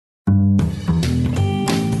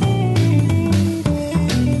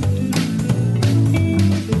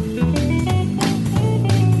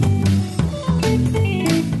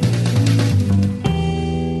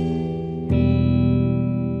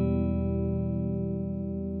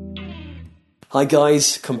Hi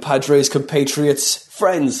guys, compadres, compatriots,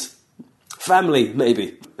 friends, family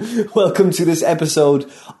maybe. Welcome to this episode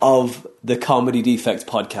of the Comedy Defect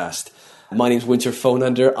podcast. My name's Winter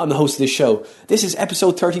Phonander, I'm the host of this show. This is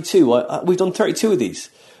episode 32, we've done 32 of these.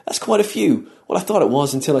 That's quite a few. Well, I thought it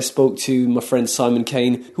was until I spoke to my friend Simon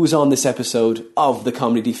Caine, who was on this episode of the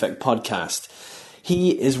Comedy Defect podcast.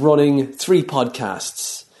 He is running 3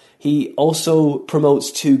 podcasts. He also promotes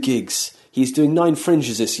 2 gigs. He's doing 9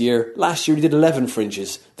 fringes this year. Last year he did 11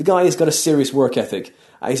 fringes. The guy has got a serious work ethic.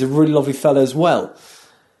 He's a really lovely fella as well.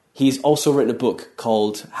 He's also written a book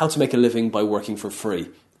called How to Make a Living by Working for Free.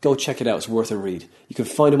 Go check it out, it's worth a read. You can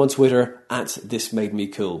find him on Twitter at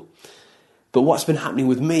ThisMadeMeCool. But what's been happening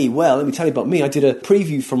with me? Well, let me tell you about me. I did a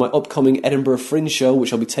preview for my upcoming Edinburgh Fringe show,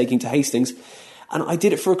 which I'll be taking to Hastings. And I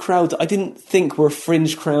did it for a crowd that I didn't think were a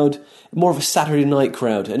fringe crowd, more of a Saturday night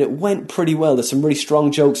crowd. And it went pretty well. There's some really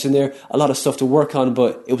strong jokes in there, a lot of stuff to work on,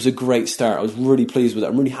 but it was a great start. I was really pleased with it.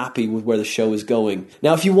 I'm really happy with where the show is going.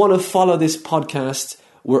 Now, if you want to follow this podcast,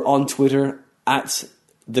 we're on Twitter at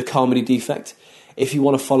The Comedy Defect. If you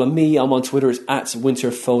want to follow me, I'm on Twitter, it's at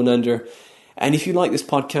Winter Phonander. And if you like this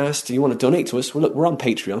podcast and you want to donate to us, well, look, we're on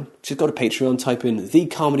Patreon. Just go to Patreon, type in The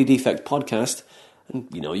Comedy Defect Podcast, and,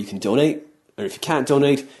 you can donate. Or if you can't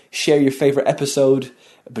donate, share your favourite episode.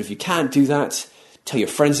 But if you can't do that, tell your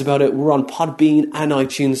friends about it. We're on Podbean and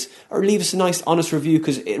iTunes. Or leave us a nice, honest review,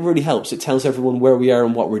 because it really helps. It tells everyone where we are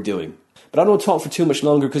and what we're doing. But I don't want to talk for too much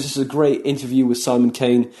longer, because this is a great interview with Simon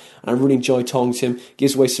Caine. And I really enjoy talking to him.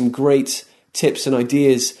 Gives away some great tips and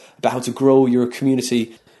ideas about how to grow your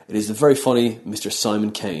community. It is the very funny Mr.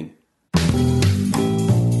 Simon Caine.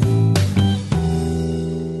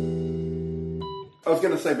 I was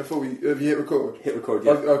going to say before have you hit record? Hit record,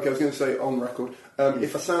 yeah. Okay, I was going to say on record.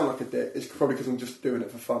 If I sound like a dick, it's probably because I'm just doing it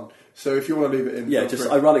for fun. So if you want to leave it in... Yeah, just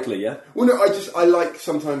ironically, yeah? Well, no, I like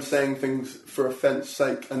sometimes saying things for offence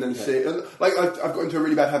sake and then see it. Like, I've got into a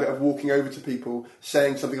really bad habit of walking over to people,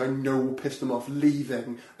 saying something I know will piss them off,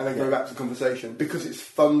 leaving, and then going back to the conversation. Because it's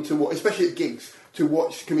fun to watch, especially at gigs, to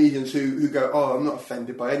watch comedians who go, oh, I'm not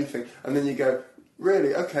offended by anything. And then you go,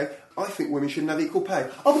 really? Okay. I think women shouldn't have equal pay.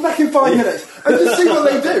 I'll be back in 5 minutes and just see what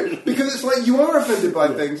they do. Because it's like, you are offended by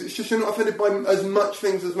things. It's just you're not offended by as much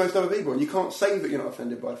things as most other people. And you can't say that you're not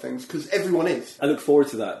offended by things, because everyone is. I look forward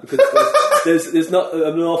to that, because there's not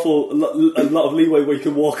a lot of leeway where you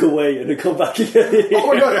can walk away and then come back again. Oh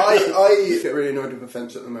my God, I get really annoyed with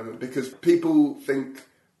offence at the moment, because people think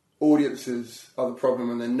audiences are the problem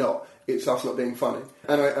and they're not. It's us not being funny,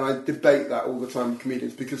 and I debate that all the time with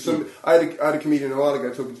comedians, because I had a comedian a while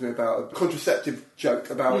ago talking to me about a contraceptive joke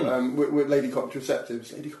about with lady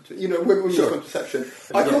contraceptives, women's contraception.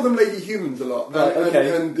 I call them lady humans a lot,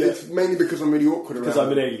 and it's mainly because I'm really awkward around. Because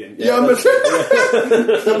I'm an alien.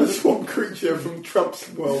 I'm a swamp creature from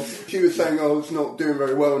Trump's world. She was saying, "Oh, it's not doing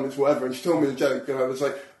very well," and it's whatever, and she told me the joke, and I was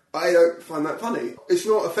like, I don't find that funny. It's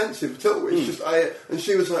not offensive at all. It's just and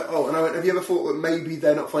she was like, oh, and I went, have you ever thought that maybe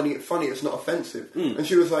they're not finding it funny? It's not offensive. And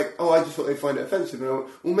she was like, oh, I just thought they'd find it offensive. And I went,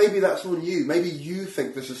 well, maybe that's on you. Maybe you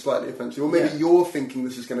think this is slightly offensive, or maybe you're thinking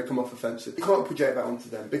this is going to come off offensive. You can't project that onto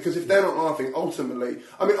them, because if they're not laughing, ultimately,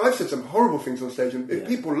 I mean, I've said some horrible things on stage, and if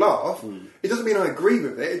people laugh, it doesn't mean I agree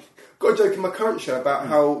with it. Got a joke in my current show about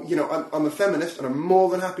how, I'm a feminist and I'm more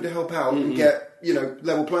than happy to help out and get,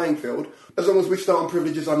 level playing field, as long as we start on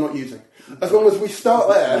privileges I'm not using. As long as we start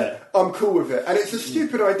there, I'm cool with it. And it's a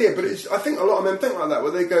stupid idea, but I think a lot of men think like that,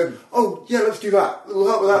 where they go, oh, yeah, let's do that. We'll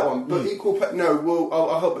help with that one. But equal pay, no,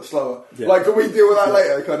 I'll help it slower. Yeah. Like, can we deal with that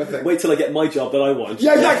later, kind of thing. Wait till I get my job that I want.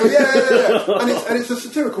 Yeah, exactly, yeah. And it's a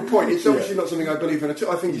satirical point. It's obviously not something I believe in at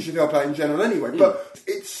all. I think you should help out in general anyway. But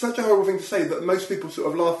it's such a horrible thing to say that most people sort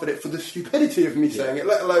of laugh at it for the stupidity of me saying it,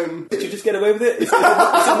 let alone... Did you just get away with it? Is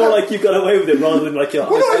it more like you got away with it rather than like... Well,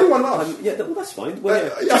 not everyone laughs. Well, that's fine.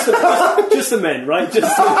 Well, just the men, right?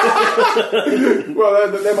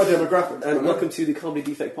 Well, they're my demographic. And welcome to the Comedy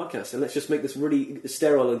Defect podcast. And let's just make this really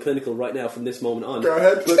sterile and clinical right now from this moment on. Go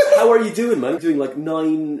ahead. But how are you doing, man? You're doing like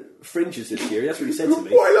 9 fringes this year. That's what you said to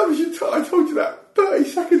me. What I love is I told you that 30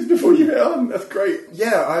 seconds before you hit on. That's great.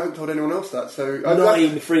 Yeah, I haven't told anyone else that. So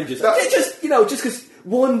 9 fringes. Just because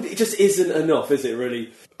one, it just isn't enough, is it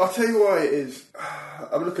really? I'll tell you why it is.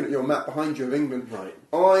 I'm looking at your map behind you of England. Right.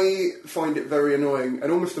 I find it very annoying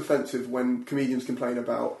and almost offensive when comedians complain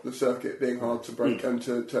about the circuit being hard to break and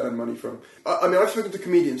to earn money from. I mean, I've spoken to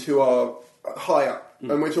comedians who are high up,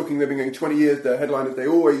 and we're talking they've been going 20 years, they're headliners, they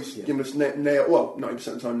always nail, well, 90%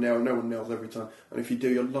 of the time nail, no one nails every time, and if you do,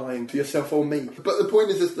 you're lying to yourself or me. But the point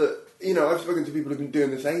is that, I've spoken to people who've been doing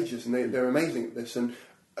this ages, and they're amazing at this, and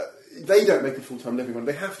they don't make a full-time living on it.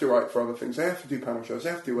 They have to write for other things. They have to do panel shows. They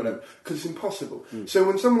have to do whatever, because it's impossible. So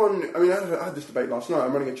when someone... I mean, I had this debate last night.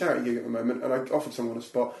 I'm running a charity gig at the moment, and I offered someone a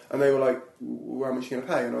spot, and they were like, well, how much are you going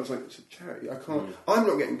to pay? And I was like, it's a charity. I can't... I'm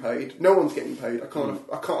not getting paid. No one's getting paid. I can't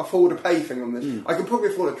afford a pay thing on this. I can probably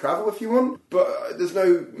afford to travel if you want, but there's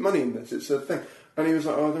no money in this. It's a thing. And he was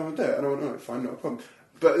like, oh, I don't want to do it. And I went, all right, fine, not a problem.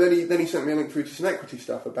 But then he sent me a link through to some equity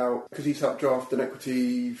stuff about, because he's helped draft an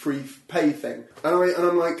equity-free pay thing. And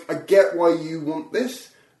I'm like, I get why you want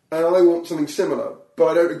this, and I want something similar, but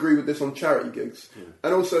I don't agree with this on charity gigs.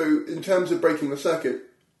 And also, in terms of breaking the circuit,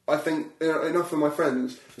 I think enough of my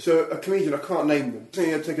friends. So a comedian, I can't name them. So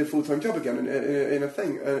he had to take a full-time job again in a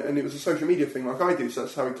thing, and it was a social media thing like I do, so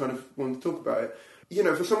that's how he kind of wanted to talk about it. You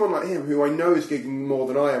know, for someone like him, who I know is gigging more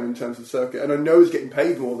than I am in terms of circuit, and I know is getting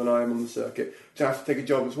paid more than I am on the circuit, to have to take a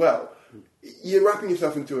job as well, you're wrapping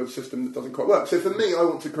yourself into a system that doesn't quite work. So for me, I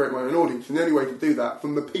want to create my own audience, and the only way to do that,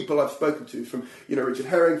 from the people I've spoken to, from Richard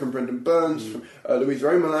Herring, from Brendan Burns, from Louisa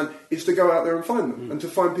Omerland, is to go out there and find them, and to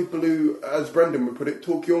find people who, as Brendan would put it,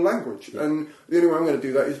 talk your language. And the only way I'm going to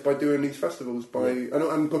do that is by doing these festivals,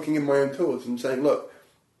 and booking in my own tours and saying, look,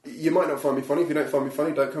 you might not find me funny. If you don't find me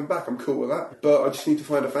funny, don't come back. I'm cool with that. But I just need to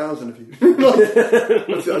find 1,000 of you.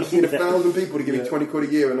 I just need 1,000 people to give me 20 quid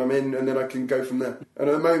a year, and I'm in, and then I can go from there. And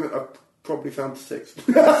at the moment, I've probably found 6.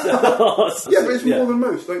 Yeah, but it's more than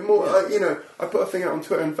most. Like more, I put a thing out on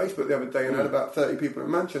Twitter and Facebook the other day, and I had about 30 people in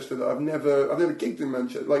Manchester that I've never gigged in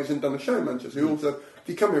Manchester. Like, done a show in Manchester. Who all said, if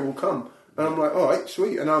you come here, we'll come. And I'm like, all right,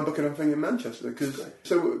 sweet. And now I'm booking a thing in Manchester.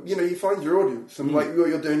 You find your audience. And like what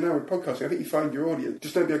you're doing now with podcasting, I think you find your audience.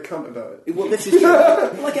 Just don't be a cunt about it. Well, this is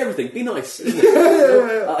true. Like everything, be nice, isn't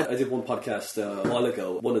it? I did one podcast a while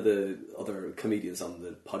ago. One of the other comedians on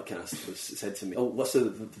the podcast said to me, oh, what's the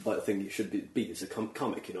thing you should be as a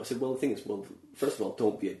comic? I said, well, the thing is, first of all,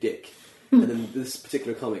 don't be a dick. And then this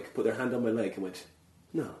particular comic put their hand on my leg and went,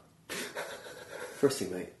 no. First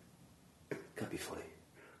thing, mate, gotta be funny.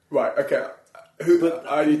 Right, okay.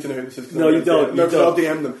 I need to know who this is. No, you don't. No, because I'll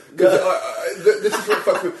DM them. This is what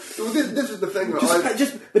fucks me. This is the thing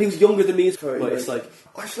that but he was younger than me. But it's like...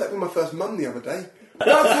 I slept with my first mum the other day.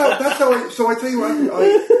 That's how so I tell you what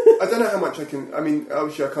I don't know how much I can... I mean,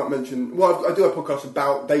 obviously I can't mention... Well, I do a podcast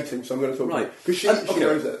about dating, so I'm going to talk about it. Because she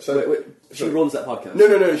knows it. So, she runs that podcast?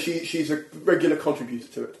 No. She's a regular contributor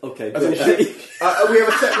to it. Okay. We have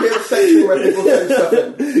a section where people send stuff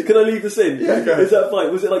in. Can I leave this in? Yeah, go ahead. Is that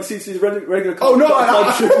fine? Was it like CC's regular contributor? Oh, no,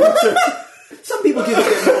 Some people give a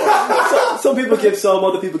bit more. Some people give some,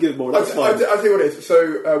 other people give more. That's fine. I'll tell you what it is.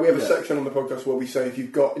 So we have a section on the podcast where we say if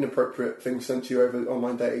you've got inappropriate things sent to you over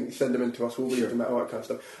online dating, send them in to us, we'll read them out, all that kind of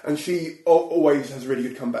stuff. And she always has really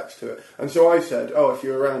good comebacks to it. And so I said, if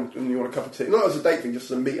you're around and you want a cup of tea, not as a date thing,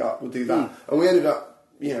 just as a meet up, we'll do that. And we ended up,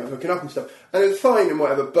 hooking up and stuff. And it's fine and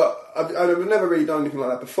whatever, but I've never really done anything like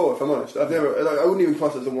that before, if I'm honest. I wouldn't even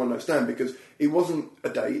class it as a one-night stand because it wasn't a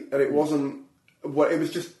date and it wasn't, it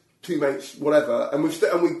was just two mates, whatever, and we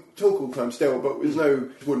talk all the time still, but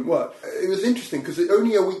it wouldn't work. It was interesting because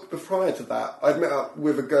only a week prior to that, I'd met up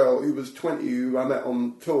with a girl who was 20 who I met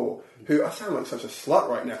on tour. Who I sound like such a slut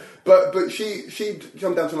right now, but she'd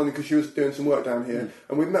come down to London because she was doing some work down here,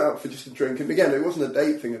 and we met up for just a drink. And again, it wasn't a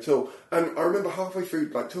date thing at all. And I remember halfway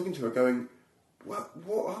through, like talking to her, going, "What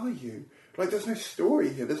are you?" Like, there's no story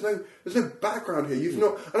here. There's no background here. You've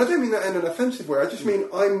not, and I don't mean that in an offensive way. I just mean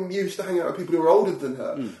I'm used to hanging out with people who are older than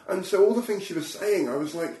her, and so all the things she was saying, I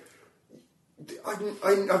was like, I've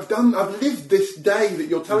lived this day that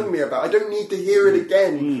you're telling me about. I don't need to hear it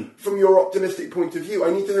again from your optimistic point of view.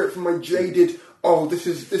 I need to hear it from my jaded, this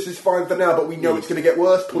is fine for now, but we know it's going to get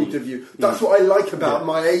worse point of view. That's what I like about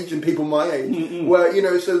my age and people my age,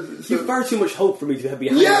 where so you've far too much hope for me to be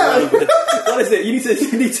hanging around with it. What is it?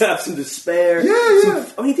 You need to have some despair.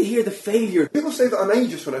 I need to hear the failure. People say that I'm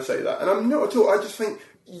ageist when I say that, and I'm not at all. I just think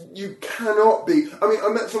you cannot be. I mean, I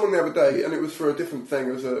met someone the other day, and it was for a different thing.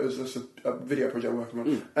 It was a video project I'm working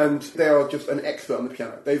on, and they are just an expert on the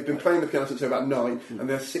piano. They've been playing the piano since they were about 9, and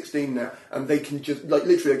they're 16 now, and they can just, like,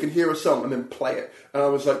 literally, they can hear a song and then play it. And I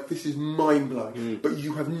was like, this is mind-blowing, but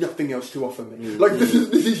you have nothing else to offer me. Like, this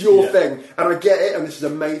is your thing, and I get it, and this is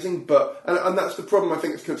amazing, but, and that's the problem I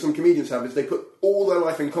think some comedians have, is they put all their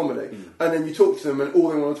life in comedy, and then you talk to them, and all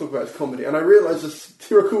they want to talk about is comedy. And I realise the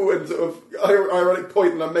satirical and sort of ironic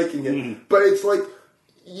point that I'm making it, but it's like,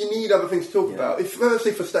 you need other things to talk about. If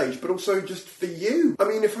firstly for stage, but also just for you. I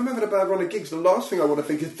mean, if I'm having a bad run of gigs, the last thing I want to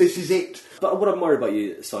think is this is it. But what I admire about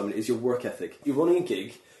you, Simon, is your work ethic. You're running a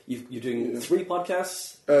gig, you're doing 3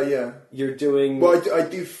 podcasts. Yeah. You're doing. Well, I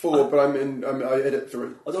do 4, but I edit 3.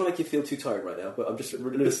 I don't make you feel too tired right now, but I'm just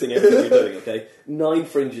listing everything you're doing. Okay, 9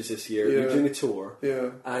 fringes this year. Yeah. You're doing a tour.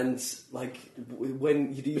 Yeah. And like,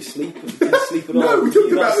 when do you sleep? Do you sleep at all? No, we Do talked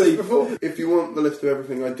you not about this sleep? before. If you want the list of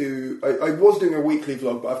everything I do, I was doing a weekly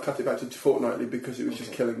vlog, but I've cut it back to fortnightly because it was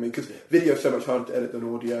just killing me. Because video is so much harder to edit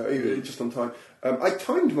than audio, even just on time. I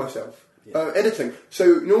timed myself. Editing. So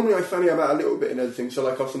normally I fanny about a little bit in editing. So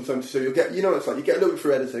like I'll sometimes, so you'll get, you know what it's like, you get a little bit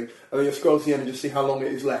through editing, and then you'll scroll to the end and just see how long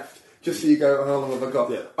it is left. Just so you go, how long have I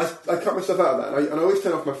got? Yeah. I cut myself out of that, and I always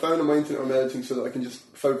turn off my phone and my internet when I'm editing so that I can just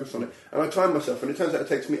focus on it. And I time myself, and it turns out it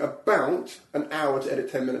takes me about an hour to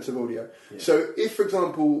edit 10 minutes of audio. Yeah. So if, for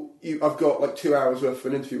example, I've got like 2 hours worth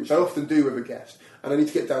of an interview, which I often do with a guest, and I need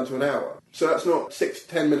to get down to an hour. So that's not 6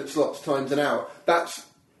 10-minute slots times an hour. That's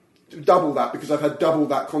double that, because I've had double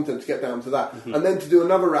that content to get down to that. Mm-hmm. And then to do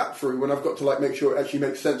another wrap through when I've got to like make sure it actually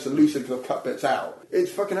makes sense and lucid because I've cut bits out. It's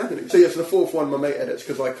fucking agony. So yes, the 4th one my mate edits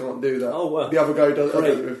because I can't do that. Oh wow. The other guy does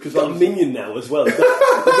it because got a minion now as well. We've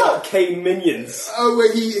got Caine minions. Oh well,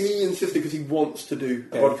 he insisted because he wants to do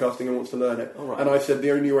podcasting and wants to learn it. Right. And I said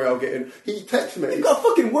the only way I'll get in. He texted me. You've got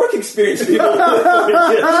fucking work experience, people.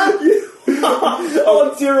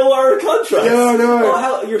 On 0-hour contracts. Yeah,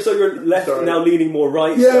 no. You're left now, leaning more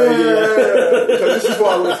right. Yeah. So this is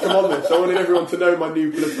why I wanted to come on this. I wanted everyone to know my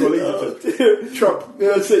new political allegiance. Trump.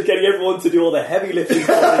 Yeah, that's it. Getting everyone to do all the heavy lifting.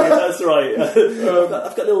 That's right.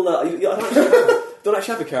 I've got little. I don't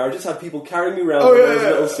actually have a car. I just have people carrying me around in those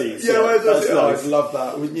little seats. Yeah, that's nice. I love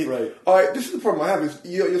that. Right. This is the problem I have is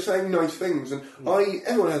you're saying nice things, and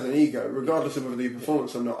everyone has an ego, regardless of whether you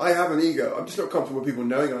performance or not. I have an ego. I'm just not comfortable with people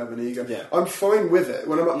knowing I have an ego. Yeah. I'm fine with it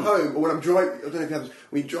when I'm at home or when I'm driving. I don't know if you have this.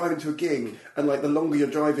 When you drive into a gig, and like the longer you're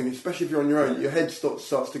driving, especially if you're on your own, your head starts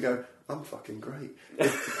to go, I'm fucking great.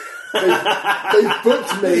 They've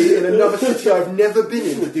booked me in another city I've never been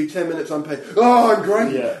in to do 10 minutes unpaid. Oh, I'm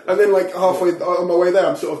great. Yeah. And then like halfway on my way there,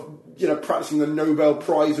 I'm sort of practicing the Nobel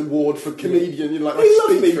Prize Award for comedian. They love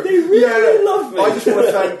me. They really love me. I just want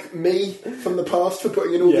to thank me from the past for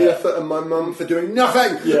putting in all the effort, and my mum for doing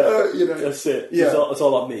nothing. Yeah, that's it. Yeah, it's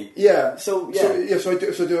all on me. Yeah. So I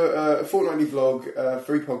do a fortnightly vlog,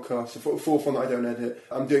 3 podcasts, a 4th one that I don't edit.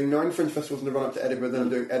 I'm doing 9 Fringe festivals in the run up to Edinburgh. Then I'm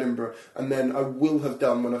doing Edinburgh, and then I will have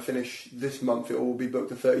done when I finish this month. It will be booked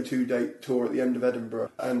a 32-date tour at the end of Edinburgh,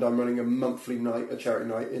 and I'm running a monthly night, a charity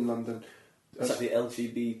night in London. Is that the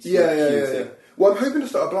LGBT? Yeah. Well, I'm hoping to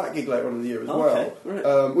start a black gig later on in the year as well.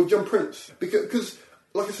 Right. With John Prince. Because,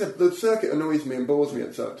 like I said, the circuit annoys me and bores me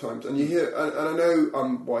at certain times. And you hear, and I know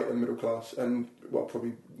I'm white and middle class, and, well,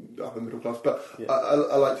 probably upper middle class, but I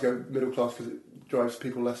like to go middle class because it drives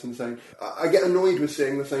people less insane. I get annoyed with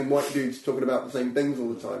seeing the same white dudes talking about the same things all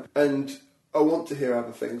the time. And I want to hear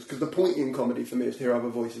other things, because the point in comedy for me is to hear other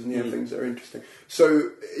voices and hear things that are interesting.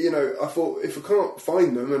 So, I thought, if I can't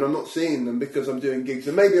find them and I'm not seeing them because I'm doing gigs,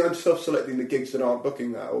 and maybe I'm self-selecting the gigs that aren't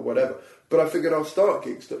booking that or whatever, but I figured I'll start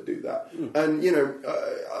gigs that do that. And,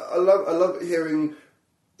 I love hearing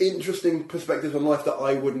interesting perspectives on life that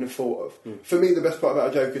I wouldn't have thought of. For me, the best part about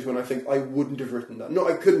a joke is when I think I wouldn't have written that.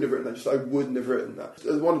 Not I couldn't have written that, just I wouldn't have written that.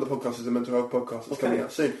 One of the podcasts is a mental health podcast that's coming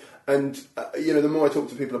out soon. And, the more I talk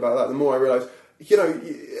to people about that, the more I realise,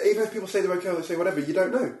 even if people say they're okay or they say whatever, you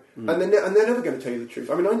don't know. And they're never going to tell you the truth.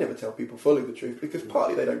 I mean, I never tell people fully the truth, because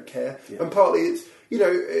partly they don't care. And partly it's,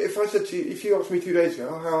 if I said to you, if you asked me 2 days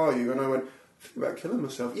ago, how are you? And I went, thinking about killing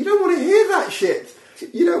myself. You don't want to hear that shit.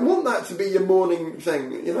 You don't want that to be your morning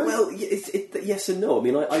thing, Well, it's yes and no. I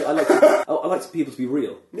mean, I like people to be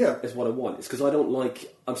real. Yeah, is what I want. It's because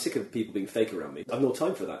I'm sick of people being fake around me. I've no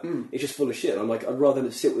time for that. It's just full of shit. I'm like, I'd rather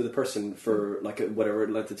sit with a person for like whatever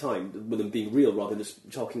length of time with them being real, rather than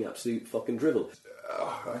just talking absolute fucking drivel.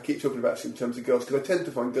 I keep talking about it in terms of girls, because I tend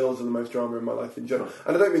to find girls are the most drama in my life in general.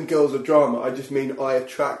 And I don't mean girls are drama, I just mean I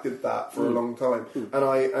attracted that for a long time.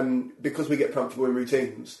 And because we get comfortable in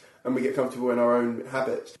routines and we get comfortable in our own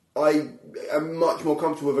habits, I am much more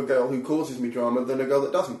comfortable with a girl who causes me drama than a girl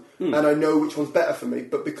that doesn't. And I know which one's better for me,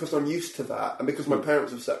 but because I'm used to that, and because my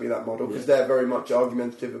parents have set me that model, because they're very much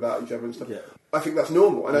argumentative about each other and stuff, I think that's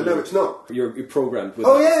normal, and I know it's not. You're programmed with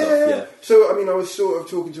stuff. So, I mean, I was sort of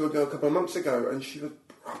talking to a girl a couple of months ago, and she was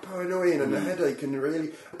proper annoying and a headache,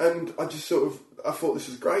 and I just sort of, I thought this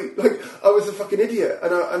was great. Like, I was a fucking idiot,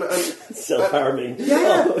 and self-harming.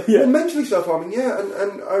 Well, mentally self-harming.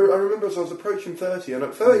 And I remember as I was approaching 30,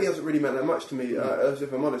 and 30 hasn't really meant that much to me, as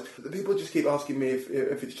if I'm honest. People just keep asking me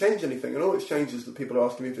if it's changed anything, and all it's changed is that people are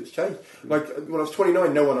asking me if it's changed. Like when I was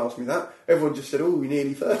 29, no one asked me that. Everyone just said, "Oh, you're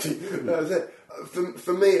nearly 30." That was it.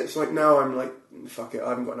 For me, it's like now I'm like, fuck it, I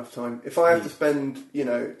haven't got enough time. If I have to spend,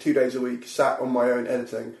 2 days a week sat on my own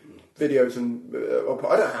editing videos and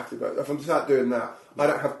I don't have to, but if I'm sat doing that, I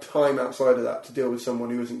don't have time outside of that to deal with someone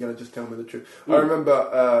who isn't going to just tell me the truth. I remember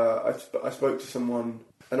I spoke to someone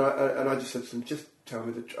and I just said to them, just tell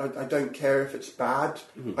me the truth. I don't care if it's bad.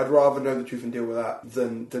 I'd rather know the truth and deal with that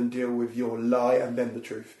than deal with your lie and then the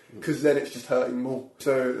truth, because then it's just hurting more.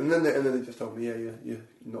 So and then they just told me, you're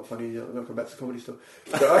not funny. You're not going back to the comedy store.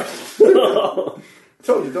 So I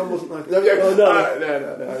told you, Don wasn't like. No,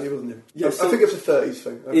 he wasn't him. Yeah, I think it's a 30s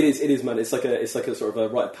thing. It is, man. It's like a sort of a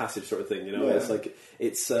rite of passage sort of thing, you know. Yeah.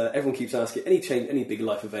 It's everyone keeps asking any big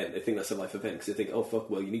life event. They think that's a life event because they think, oh fuck,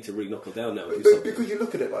 well you need to really knuckle down now. But because you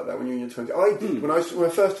look at it like that when you're in your 20s. I did when I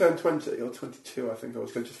first turned 20 or 22. I think I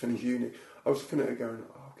was going to just finish uni. I was looking at it going,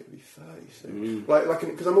 I'm going to be 30 soon.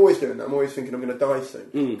 Because I'm always doing that. I'm always thinking I'm going to die soon.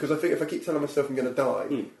 Because I think if I keep telling myself I'm going to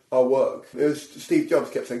die, I'll work. It was Steve Jobs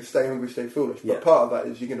kept saying, stay hungry, stay foolish. But part of that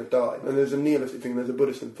is you're going to die. And there's a nihilistic thing, there's a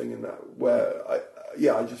Buddhist thing in that, where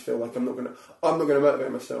I just feel like I'm not going to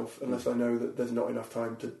motivate myself unless I know that there's not enough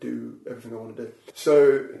time to do everything I want to do.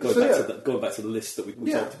 So going back to the list that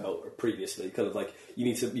we talked about previously, kind of like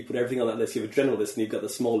you put everything on that list. You have a general list and you've got the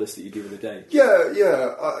small list that you do in a day.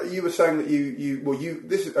 You were saying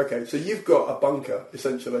that so you've got a bunker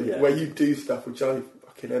essentially where you do stuff which I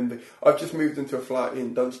fucking envy. I've just moved into a flat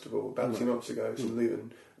in Dunstable about 2 months ago, in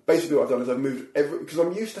Luton. Basically what I've done is I've moved because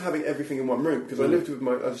I'm used to having everything in one room, because I lived with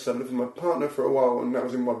my partner for a while and that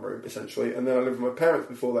was in one room essentially, and then I lived with my parents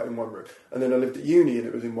before that in one room, and then I lived at uni and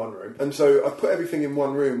it was in one room, and so I put everything in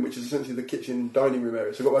one room, which is essentially the kitchen dining room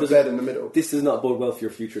area, so I've got my bed in the middle. This does not bode well for your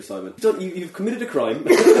future, Simon. You've committed a crime.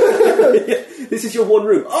 This is your one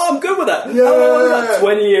room. Oh, I'm good with that. Yeah.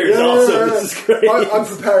 20 years, awesome. This is great. I'm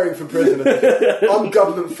preparing for prison. I'm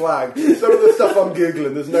government flagged. Some of the stuff I'm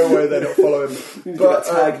Googling, there's no way they're not following me. But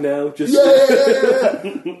tag now, just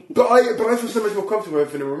But I feel so much more comfortable with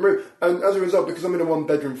everything in one room, and as a result, because I'm in a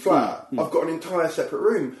 1-bedroom flat, I've got an entire separate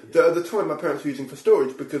room that at the time my parents were using for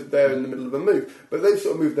storage because they're in the middle of a move, but they've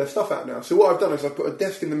sort of moved their stuff out now. So what I've done is I've put a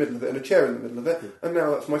desk in the middle of it and a chair in the middle of it, and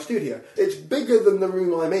now that's my studio. It's bigger than the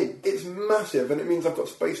room I'm in. It's massive, and it means I've got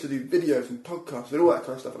space to do videos and podcasts and all that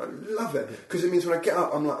kind of stuff, and I love it because it means when I get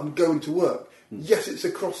up, I'm going to work. Yes, it's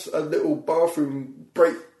across a little bathroom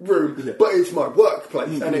break room, but it's my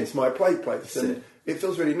workplace and it's my place, and it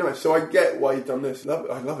feels really nice. So I get why you've done this.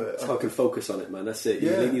 I love it. So I can focus on it, man. That's it.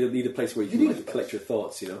 You need a place where you can collect your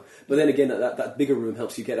thoughts, you know. But then again, that bigger room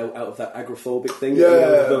helps you get out of that agoraphobic thing.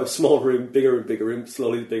 The small room, bigger and bigger room,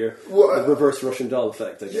 slowly bigger. The reverse Russian doll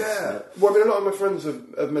effect, I guess. Yeah. Well, I mean, a lot of my friends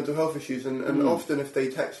have mental health issues, and often if they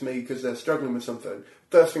text me because they're struggling with something,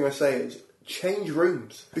 first thing I say is, change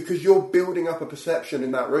rooms, because you're building up a perception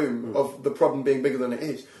in that room of the problem being bigger than it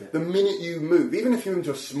is. The minute you move, even if you move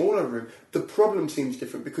into a smaller room, the problem seems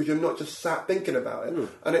different because you're not just sat thinking about it.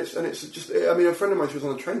 And it's just, I mean, a friend of mine, she was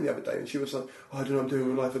on the train the other day and she was like, I don't know what I'm doing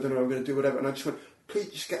with my life, I don't know what I'm going to do, whatever. And I just went, please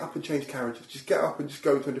just get up and change carriages, just get up and just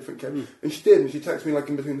go to a different carriage. And she did, and she texted me like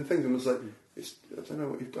in between the things and was like, I don't know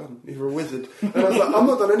what you've done. You're a wizard. And I was like, I've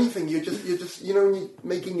not done anything. You're just, you're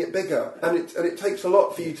making it bigger. And it takes a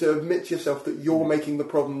lot for you to admit to yourself that you're making the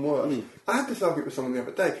problem worse. I had this argument with someone the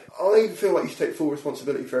other day. I feel like you should take full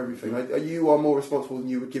responsibility for everything. You are more responsible than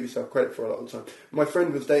you would give yourself credit for a lot of the time. My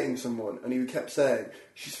friend was dating someone, and he kept saying,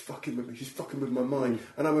 she's fucking with me. She's fucking with my mind.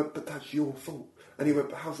 And I went, but that's your fault. And he went,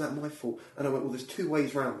 but how's that my fault? And I went, well, there's 2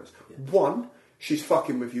 ways round this. One, she's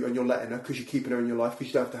fucking with you and you're letting her because you're keeping her in your life because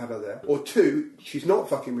you don't have to have her there. Or 2, she's not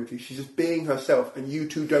fucking with you, she's just being herself and you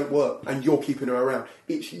two don't work and you're keeping her around.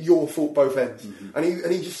 It's your fault both ends. And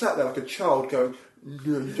he just sat there like a child going,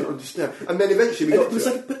 no, you don't understand. And then eventually we got to it.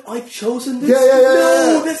 Like, but I've chosen this.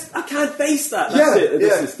 No, I can't face that. That's it.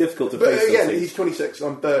 This is difficult to face. But again, he's 26,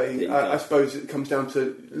 I'm 30. I suppose it comes down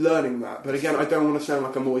to learning that. But again, I don't want to sound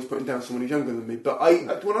like I'm always putting down someone who's younger than me. But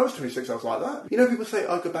when I was 26, I was like that. You know, people say,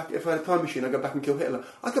 I'd go back, if I had a time machine, I'd go back and kill Hitler.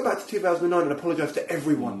 I'd go back to 2009 and apologise to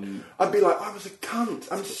everyone. I'd be like, I was a cunt.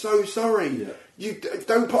 I'm so sorry. You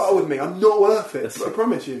don't put up with me. I'm not worth it. I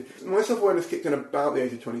promise you. My self-awareness kicked in about the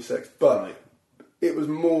age of 26. But it was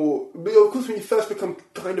more, of course, when you first become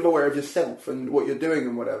kind of aware of yourself and what you're doing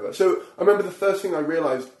and whatever. So I remember the first thing I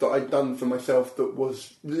realised that I'd done for myself that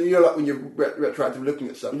was, you know, like when you're retroactively looking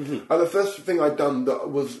at stuff. The first thing I'd done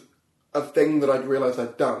that was a thing that I'd realised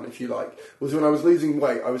I'd done, if you like, was when I was losing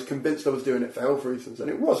weight. I was convinced I was doing it for health reasons, and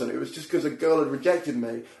it wasn't. It was just because a girl had rejected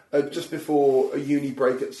me just before a uni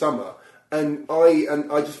break at summer. And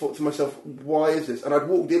I just thought to myself, why is this? And I'd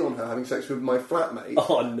walked in on her having sex with my flatmate.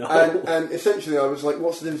 Oh, no. And essentially I was like,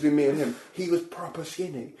 what's the difference between me and him? He was proper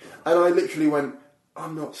skinny. And I literally went,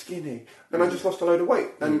 I'm not skinny, and I just lost a load of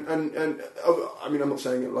weight. And I mean, I'm not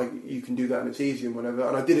saying it like you can do that and it's easy and whatever.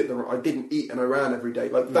 And I did it. I didn't eat and I ran every day.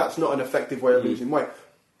 Like that's not an effective way of losing weight.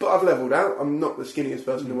 But I've levelled out. I'm not the skinniest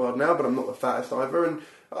person in the world now, but I'm not the fattest either. And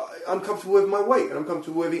I'm comfortable with my weight, and I'm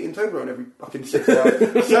comfortable with eating Toblerone every fucking 6 hours.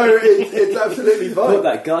 So it's absolutely fine. Put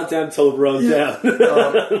that goddamn Toblerone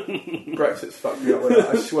down. Brexit's fucked me up with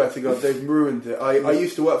that. I swear to God, they've ruined it. I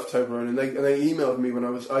used to work for Toblerone, and they emailed me when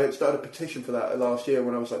I started a petition for that last year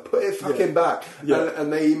when I was like, put it fucking back. Yeah.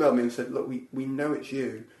 And they emailed me and said, look, we know it's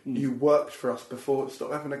you. You worked for us before.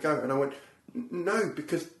 Stop having a go. And I went, no,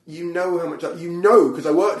 because you know how much because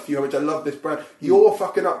I worked for you, how much I love this brand. You're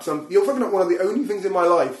fucking up one of the only things in my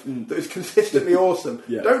life that is consistently awesome.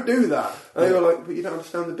 Don't do that. And they were like, but you don't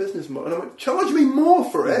understand the business model. And I went, charge me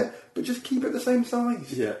more for it, but just keep it the same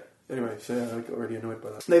size. Yeah. Anyway, so I got really annoyed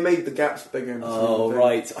by that. They made the gaps bigger. Oh,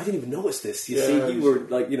 right. I didn't even notice this. You see, you were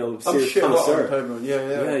like, serious connoisseur.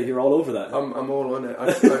 Yeah, you're all over that. I'm all on it. I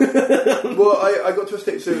got to a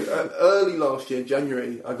state, so early last year,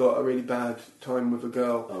 January, I got a really bad time with a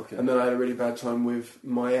girl. Okay. And then I had a really bad time with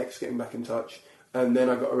my ex getting back in touch. And then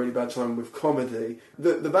I got a really bad time with comedy.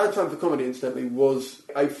 The bad time for comedy, incidentally, was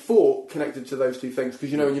I thought connected to those two things,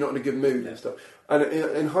 because, when you're not in a good mood and stuff. And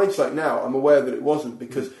in hindsight now, I'm aware that it wasn't,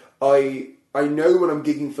 because I know when I'm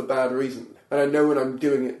gigging for bad reasons, and I know when I'm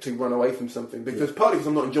doing it to run away from something, because partly because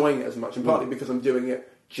I'm not enjoying it as much, and partly because I'm doing it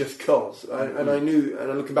just cause. And I knew,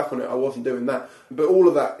 and looking back on it, I wasn't doing that. But all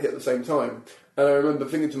of that hit at the same time. And I remember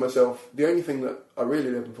thinking to myself, the only thing that I really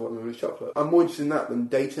live for at the moment is chocolate. I'm more interested in that than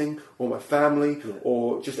dating, or my family,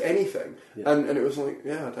 or just anything. Yeah. And it was like,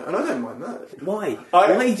 I don't mind that. Why?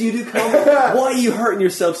 Why do you do comedy? Why are you hurting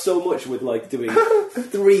yourself so much with doing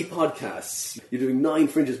 3 podcasts? You're doing 9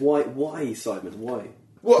 fringes. Why, Simon? Why?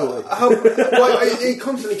 Well, it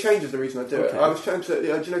constantly changes the reason I do it. I was trying to... do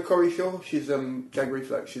you know Corrie Shaw? She's Gag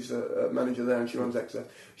Reflex. She's a manager there, and she runs Excess.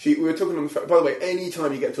 We were talking on the phone. By the way, any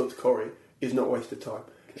time you get to talk to Corrie is not wasted time.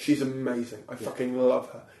 She's amazing. I fucking love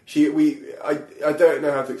her. I don't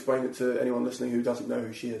know how to explain it to anyone listening who doesn't know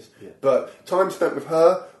who she is. Yeah. But time spent with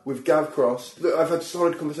her, with Gav Cross, I've had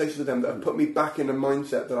solid conversations with them that have put me back in a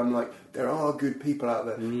mindset that I'm like, there are good people out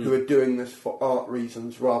there who are doing this for art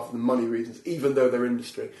reasons rather than money reasons, even though they're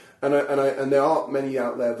industry. And there aren't many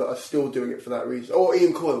out there that are still doing it for that reason. Or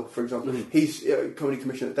Ian Coyle, for example. He's comedy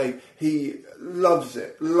commissioner at Dave. He loves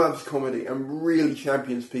it, loves comedy, and really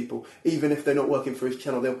champions people. Even if they're not working for his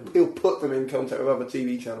channel, he'll put them in contact with other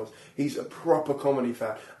TV channels. He's a proper comedy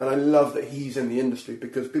fan, and I love that he's in the industry,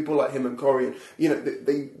 because people like him and Corey,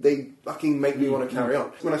 they fucking make me want to carry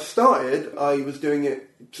on. When I started, I was doing it.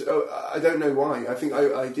 I don't know why. I think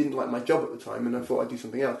I didn't like my job at the time, and I thought I'd do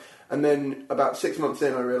something else. And then about 6 months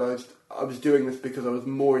in, I realised I was doing this because I was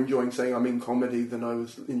more enjoying saying I'm in comedy than I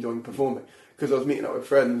was enjoying performing. Because I was meeting up with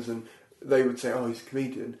friends, and they would say, "Oh, he's a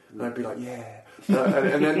comedian," and I'd be like, "Yeah."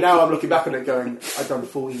 And then now I'm looking back on it going, I've done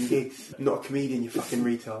 14 gigs, I'm not a comedian, you fucking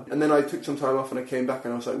retard. And then I took some time off and I came back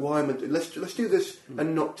and I was like, why am I let's do this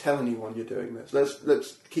and not tell anyone you're doing this.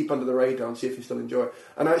 Let's keep under the radar and see if you still enjoy it.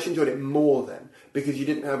 And I actually enjoyed it more then, because you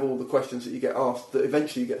didn't have all the questions that you get asked that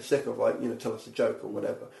eventually you get sick of, like, tell us a joke or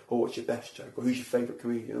whatever, or what's your best joke, or who's your favourite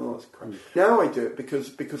comedian, and all that crap. Now I do it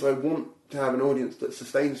because I want to have an audience that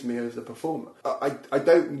sustains me as a performer. I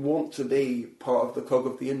don't want to be part of the cog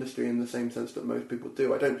of the industry in the same sense that most people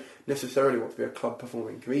do. I don't necessarily want to be a club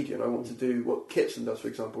performing comedian. I want to do what Kitson does, for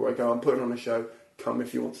example, where I go, I'm putting on a show, come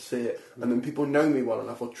if you want to see it. And then people know me well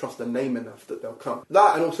enough or trust the name enough that they'll come.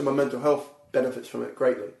 That, and also my mental health benefits from it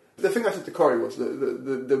greatly. The thing I said to Corey was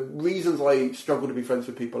the reasons I struggle to be friends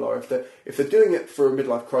with people are if they're doing it for a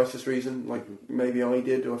midlife crisis reason, like maybe I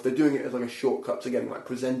did, or if they're doing it as like a shortcut to getting like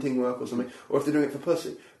presenting work or something, or if they're doing it for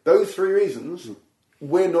pussy. Those 3 reasons,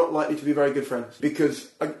 we're not likely to be very good friends.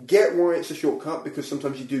 Because I get why it's a shortcut, because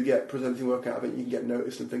sometimes you do get presenting work out of it and you can get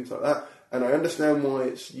noticed and things like that. And I understand why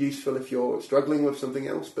it's useful if you're struggling with something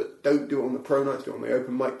else, but don't do it on the pro nights, do it on the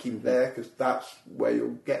open mic, keep it there, because that's where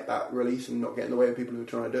you'll get that release and not get in the way of people who are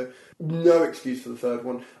trying to do it. No excuse for the third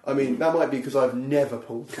one. I mean, that might be because I've never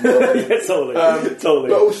pulled from yeah, totally.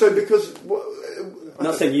 But also because... I'm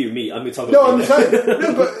not saying you, me, I'm talking about me. I'm saying...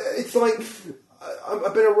 No, but it's like...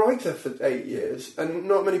 I've been a writer for 8 years, and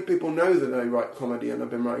not many people know that I write comedy, and I've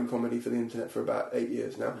been writing comedy for the internet for about 8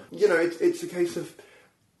 years now. It's a case of...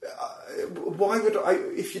 why would I...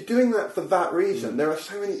 If you're doing that for that reason, there are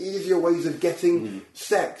so many easier ways of getting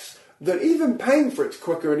sex that even paying for it's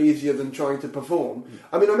quicker and easier than trying to perform.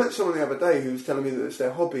 I mean, I met someone the other day who was telling me that it's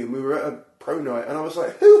their hobby, and we were at a pro night, and I was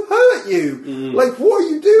like, who hurt you? Like, what are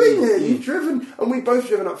you doing here? You've driven, and we both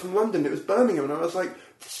driven up from London, it was Birmingham, and I was like,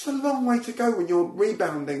 it's a long way to go when you're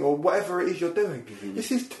rebounding or whatever it is you're doing.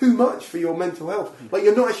 This is too much for your mental health. Like,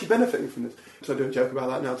 you're not actually benefiting from this. So I do a joke about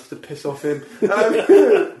that now just to piss off him.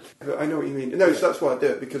 I know what you mean. No, so that's why I do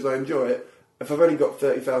it, because I enjoy it. If I've only got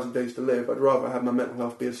 30,000 days to live, I'd rather have my mental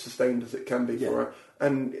health be as sustained as it can be for it.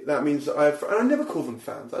 And that means that and I never call them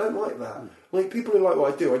fans. I don't like that. Like, people who like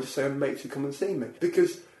what I do, I just say I'm mates who come and see me.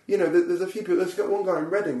 Because, you know, there's a few people, there's got one guy in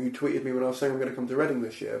Reading who tweeted me when I was saying I'm going to come to Reading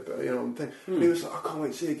this year, but, you know, and he was like, I can't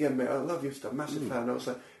wait to see you again, mate. I love your stuff, massive fan. And I was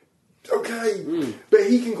like, okay. But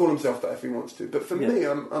he can call himself that if he wants to. But for me,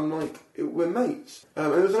 I'm like, we're mates.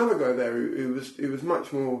 And there was another guy there who was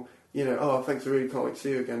much more, you know, oh, thanks, I really can't wait to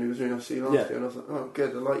see you again. It was really nice to see you last year. And I was like, oh,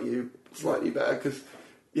 good, I like you slightly better because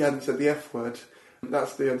you hadn't said the F word.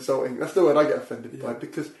 That's the insulting, that's the word I get offended by,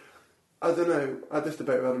 because, I don't know, I had this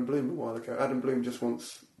debate with Adam Bloom a while ago. Adam Bloom just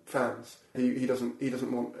wants fans. He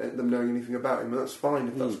doesn't want them knowing anything about him, and that's fine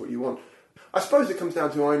if that's what you want. I suppose it comes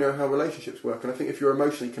down to I know how relationships work, and I think if you're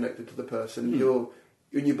emotionally connected to the person,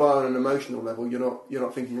 when you buy on an emotional level, you're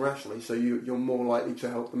not thinking rationally, so you're more likely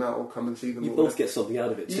to help them out or come and see them. You both get something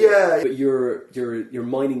out of it too. Yeah. But you're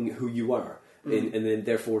mining who you are, and then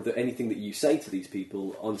therefore anything that you say to these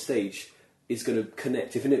people on stage is going to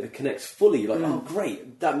connect. If it connects fully, you're like, oh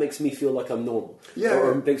great, that makes me feel like I'm normal. Yeah.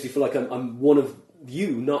 Or it makes me feel like I'm one of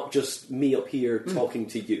you, not just me up here talking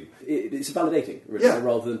to you. It's validating, really,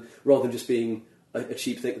 rather than just being a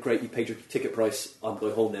cheap thing. Great, you paid your ticket price. I'm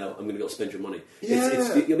going home now. I'm going to go spend your money.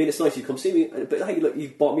 Yeah. I mean, it's nice you come see me, but hey, look,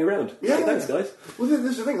 you've bought me around. Yeah, hey, thanks, guys. Well, this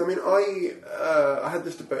is the thing. I mean, I had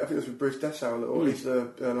this debate. I think it was with Bruce Dessau, or at least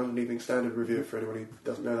the London Evening Standard reviewer, for anyone who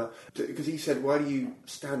doesn't know that, because he said, "Why do you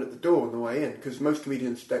stand at the door on the way in? Because most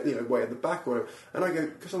comedians stay, way at the back or whatever." And I go,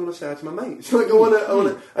 "Because I want to say hi to my mates. Like, I want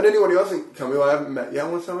to, and anyone who hasn't come, who I haven't met yet, I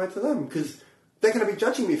want to say hi to them because they're going to be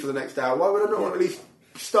judging me for the next hour. Why would I not want to at least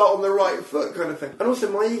start on the right foot, kind of thing?" And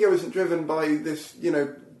also, my ego isn't driven by this,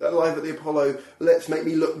 live at the Apollo, let's make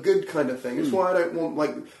me look good kind of thing. It's why I don't want,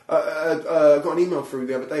 like, I got an email through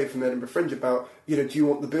the other day from the Edinburgh Fringe about, do you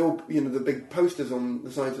want the big posters on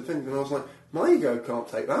the sides of things? And I was like, my ego can't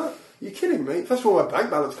take that. Are you kidding me? First of all, my bank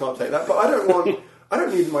balance can't take that, but I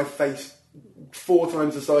don't need my face 4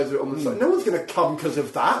 times the size of it on the side. No one's going to come because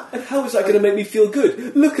of that. And how is that going to make me feel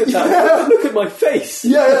good? Look at that. Yeah. Look at my face.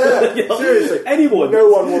 Yeah. Seriously. Anyone. No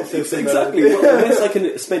one wants this. Exactly. Well, unless I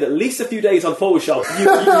can spend at least a few days on Photoshop,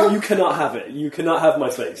 you cannot have it. You cannot have my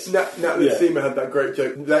face. Natalie Seamer had that great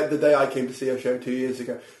joke. The day I came to see her show 2 years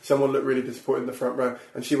ago, someone looked really disappointed in the front row,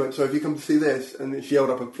 and she went, "So have you come to see this?" And then she held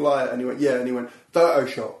up a flyer, and he went, "Yeah," and he went,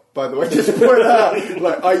 "Photoshop, by the way, just point out,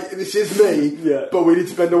 this is me, but we did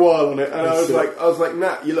spend a while on it." And I was like,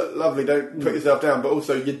 "Nat, you look lovely. Don't put yourself down." But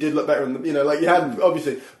also, you did look better in the, you had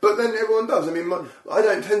obviously. But then everyone does. I mean, I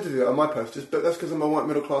don't tend to do that on my posters, but that's because I'm a white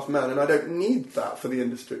middle class man, and I don't need that for the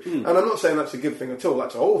industry. And I'm not saying that's a good thing at all.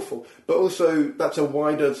 That's awful. But also, that's a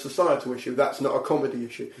wider societal issue. That's not a comedy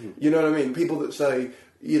issue. You know what I mean? People that say,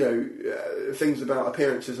 things about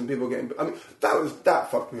appearances and people getting... I mean,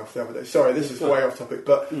 that fucked me off the other day. Sorry, this is way off topic,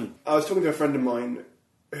 but I was talking to a friend of mine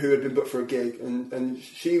who had been booked for a gig, and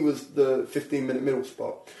she was the 15-minute middle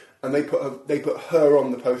spot, and they put her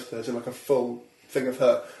on the poster as in like a full thing of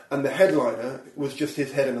her, and the headliner was just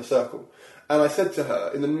his head in a circle. And I said to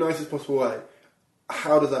her, in the nicest possible way,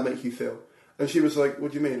 "How does that make you feel?" And she was like,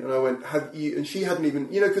 "What do you mean?" And I went, "Have you..." And she hadn't even...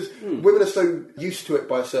 because women are so used to it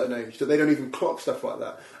by a certain age that they don't even clock stuff like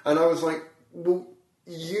that. And I was like, well,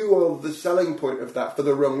 you are the selling point of that for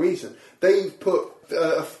the wrong reason. They put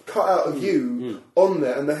a cutout of you on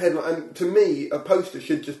there, and the headline... And to me, a poster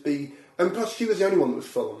should just be... And plus, she was the only one that was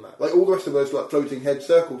full on that. Like, all the rest of those, like, floating head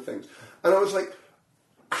circle things. And I was like,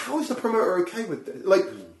 how is the promoter okay with this? Like...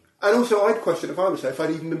 And also, I'd question if I was there, if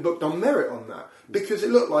I'd even been booked on merit on that. Because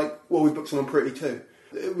it looked like, well, we booked someone pretty too.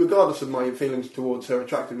 Regardless of my feelings towards her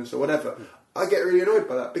attractiveness or whatever, I get really annoyed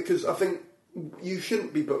by that, because I think you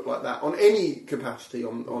shouldn't be booked like that on any capacity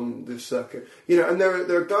on this circuit. And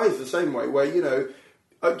there are guys the same way, where,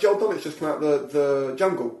 Joel Dommett's just come out the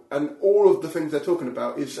Jungle, and all of the things they're talking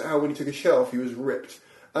about is how when he took his shirt off, he was ripped.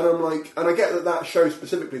 And I'm like, and I get that show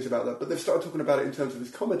specifically is about that, but they've started talking about it in terms of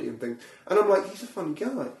his comedy and things. And I'm like, he's a funny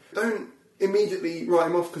guy. Don't immediately write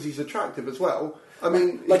him off because he's attractive as well. I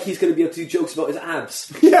mean... Like he's going to be able to do jokes about his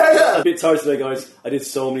abs. Yeah. I'm a bit tired today, guys. I did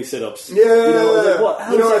so many sit-ups. Yeah. Like, what?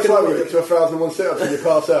 How it's like when you get to 1,001 sit-ups and you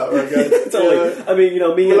pass out, right? Totally. I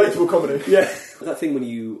mean, me... Relatable comedy. Yeah. That thing when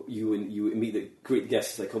you meet greet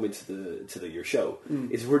guests as they come into your show.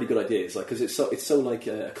 It's a really good idea. It's like, because it's so like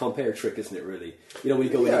a compare trick, isn't it? Really, when you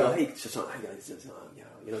go in, you go, hey, just hi guys,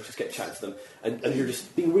 just get chatting to them, and you're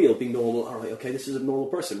just being real, being normal. All right, okay, this is a normal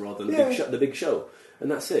person rather than the big show. And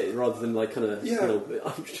that's it, rather than like kind of,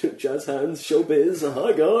 jazz hands, showbiz,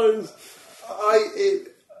 hi guys.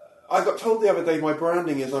 I got told the other day my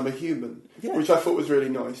branding is I'm a human, which I thought was really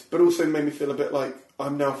nice, but also made me feel a bit like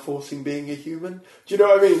I'm now forcing being a human. Do you know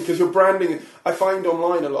what I mean? Because your branding, I find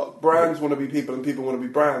online a lot, brands want to be people and people want to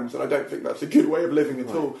be brands, and I don't think that's a good way of living at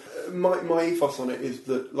all. My ethos on it is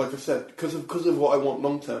that, like I said, because of what I want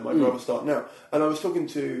long term, I'd rather start now. And I was talking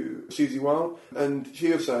to Susie Wilde, and she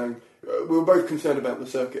was saying, we were both concerned about the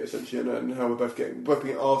circuit essentially, and how we're both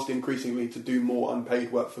being asked increasingly to do more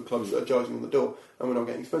unpaid work for clubs that are charging on the door, and we're not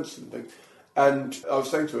getting expenses and things. And I was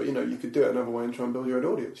saying to her, you could do it another way and try and build your own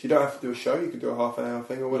audience. You don't have to do a show; you could do a half an hour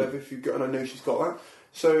thing or whatever if you've got. And I know she's got that.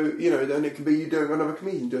 So then it could be you doing another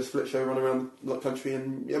comedian, do a split show, run around the country,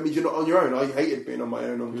 and I mean you're not on your own. I hated being on my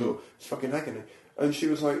own on tour; it's fucking agony. And she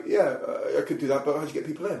was like, "Yeah, I could do that, but how do you get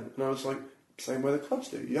people in?" And I was like, "Same way the clubs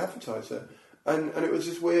do. You advertise it." And it was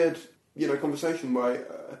this weird, conversation where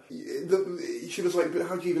she was like, "But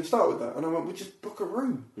how do you even start with that?" And I went, "Well, just book a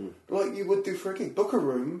room, like you would do for a gig. Book a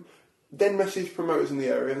room, then message promoters in the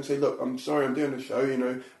area and say, look, I'm sorry, I'm doing a show.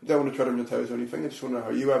 Don't want to tread on your toes or anything. I just want to know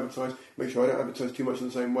how you advertise. Make sure I don't advertise too much in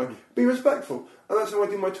the same way. Be respectful." And that's how I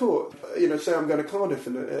do my tour. Say I'm going to Cardiff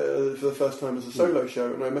for the first time as a solo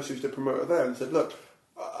show, and I messaged a promoter there and said, look,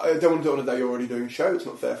 I don't want to do it on a day you're already doing a show. It's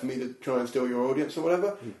not fair for me to try and steal your audience or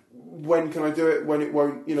whatever. When can I do it? When it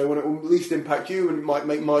won't, when it will least impact you and it might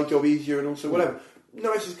make my job easier and also whatever.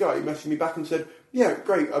 Nicest guy, he messaged me back and said, yeah,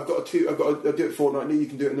 great, I'll do it fortnightly, you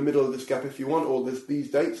can do it in the middle of this gap if you want, or there's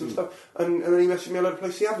these dates and stuff. And then he messaged me a lot of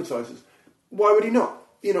places he advertises. Why would he not?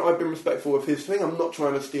 I've been respectful of his thing. I'm not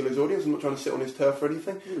trying to steal his audience. I'm not trying to sit on his turf or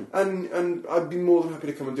anything. And I'd be more than happy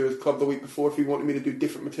to come and do his club the week before if he wanted me to do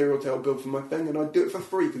different material to help build for my thing. And I'd do it for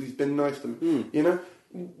free because he's been nice to me.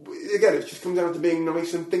 Again, it just comes down to being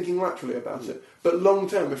nice and thinking laterally about it. But long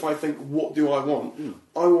term, if I think, what do I want?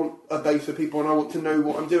 I want a base of people and I want to know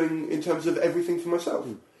what I'm doing in terms of everything for myself.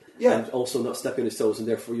 Yeah. And also not stepping on his toes, and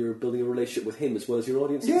therefore you're building a relationship with him as well as your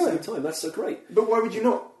audience at the same time. That's so great. But why would you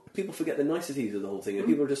not? People forget the niceties of the whole thing, and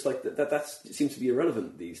people are just like, that seems to be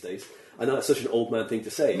irrelevant these days. I know that's such an old man thing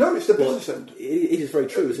to say. No, it's the business end. It is very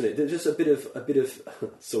true, isn't it? There's just a bit of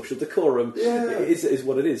social decorum is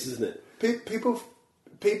what it is, isn't it?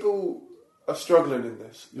 People are struggling in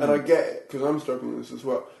this, and I get it, because I'm struggling in this as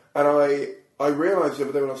well. And I realised the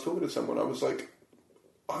other day when I was talking to someone, I was like,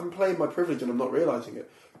 I'm playing my privilege and I'm not realising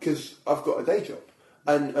it, because I've got a day job.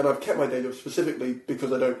 And I've kept my day job specifically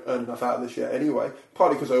because I don't earn enough out of this yet anyway,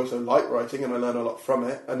 partly because I also like writing and I learn a lot from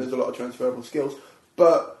it, and there's a lot of transferable skills.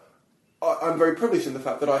 But I'm very privileged in the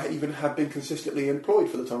fact that I even have been consistently employed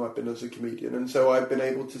for the time I've been as a comedian, and so I've been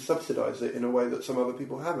able to subsidise it in a way that some other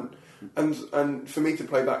people haven't. And for me to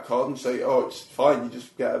play that card and say, oh, it's fine, you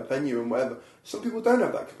just get a venue and whatever, some people don't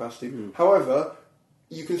have that capacity. However,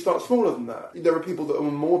 you can start smaller than that. There are people that are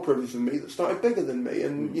more privileged than me that started bigger than me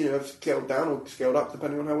and have scaled down or scaled up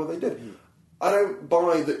depending on how well they did. I don't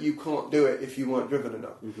buy that you can't do it if you weren't driven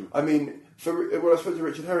enough. I mean, when I spoke to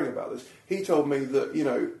Richard Herring about this, he told me that,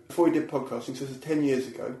 before he did podcasting, so this is 10 years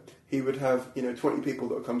ago, he would have, 20 people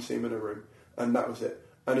that would come see him in a room, and that was it.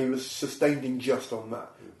 And he was sustaining just on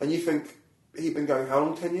that. And you think, he'd been going how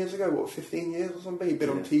long, 10 years ago? 15 years or something? He'd been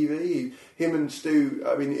on TV. Him and Stu,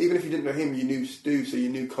 I mean, even if you didn't know him, you knew Stu, so you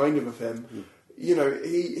knew kind of him.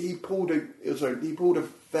 He pulled a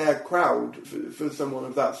fair crowd for someone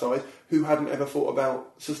of that size who hadn't ever thought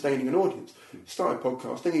about sustaining an audience. Started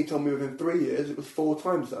podcasting, he told me within 3 years it was 4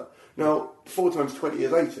 times that. Now, 4 times 20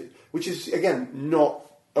 is 80, which is, again, not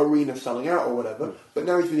arena selling out or whatever, but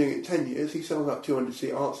now he's been doing it 10 years, he sells out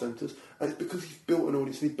 200-seat art centres, and it's because he's built an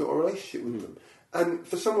audience and he's built a relationship with them. And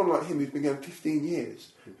for someone like him who's been going 15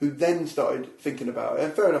 years, who then started thinking about it,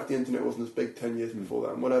 and fair enough, the internet wasn't as big 10 years before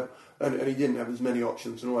that and whatever, and he didn't have as many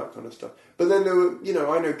options and all that kind of stuff. But then there were,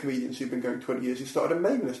 I know comedians who've been going 20 years who started a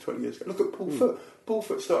mailing list 20 years ago. Look at Paul Foot. Paul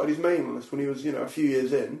Foot started his mailing list when he was, a few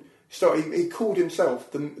years in. He called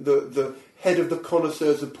himself the head of the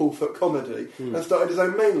connoisseurs of Paul Foot comedy and started his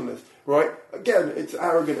own mailing list, right? Again, it's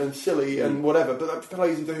arrogant and silly and whatever, but that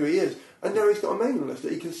plays into who he is. And now he's got a mailing list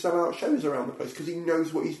that he can sell out shows around the place because he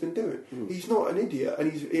knows what he's been doing. He's not an idiot,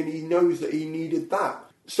 and he knows that he needed that.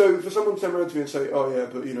 So for someone to turn around to me and say, oh yeah,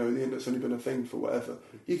 but the internet's only been a thing for whatever,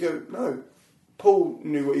 you go, no. Paul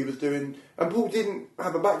knew what he was doing, and Paul didn't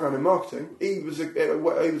have a background in marketing. He was a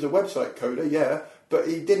website coder, yeah, but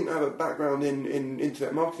he didn't have a background in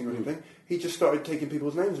internet marketing or anything. He just started taking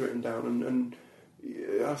people's names written down and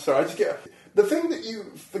sorry, I just get... The thing that you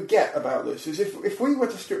forget about this is if we were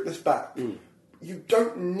to strip this back, you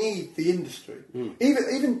don't need the industry.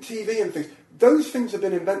 Even TV and things, those things have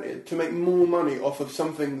been invented to make more money off of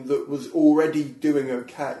something that was already doing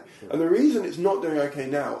okay. And the reason it's not doing okay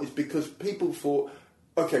now is because people thought,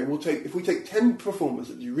 okay, if we take 10 performers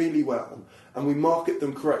that do really well and we market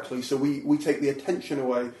them correctly, so we take the attention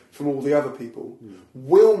away from all the other people,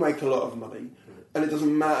 we'll make a lot of money, and it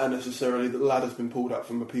doesn't matter necessarily that the ladder's been pulled out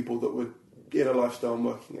from the people that were in a lifestyle and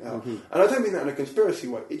working it out. And I don't mean that in a conspiracy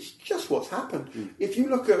way. It's just what's happened. If you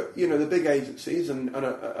look at the big agencies, and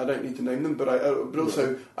I don't need to name them, but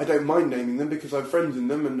also I don't mind naming them because I have friends in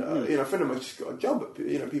them, and a friend of mine just got a job at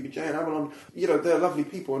PBJ and Avalon. They're lovely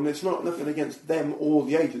people, and it's not nothing against them or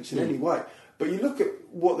the agents in any way. But you look at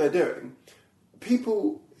what they're doing.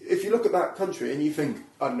 People, if you look at that country and you think,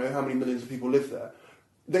 I don't know how many millions of people live there.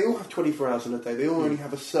 They all have 24 hours in a day. They all only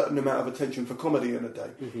have a certain amount of attention for comedy in a day.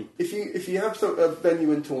 If you have a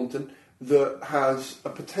venue in Taunton that has a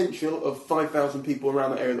potential of 5,000 people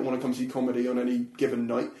around that area that want to come see comedy on any given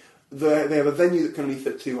night, they have a venue that can only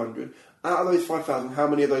fit 200. Out of those 5,000, how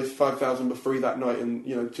many of those 5,000 were free that night and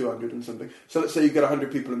 200 and something? So let's say you get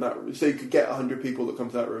 100 people in that room. So you could get 100 people that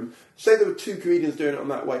come to that room. Say there were 2 comedians doing it on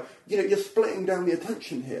that way. You're splitting down the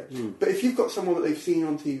attention here. But if you've got someone that they've seen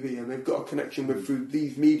on TV and they've got a connection with through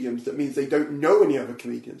these mediums, that means they don't know any other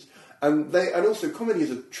comedians. And also comedy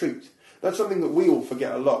is a treat. That's something that we all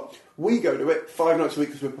forget a lot. We go to it 5 nights a week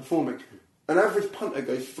because we're performing. An average punter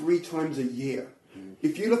goes 3 times a year.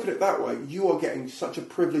 If you look at it that way, you are getting such a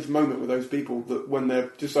privileged moment with those people that when they're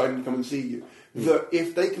deciding to come and see you, that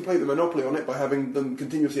if they can play the monopoly on it by having them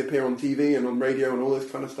continuously appear on TV and on radio and all this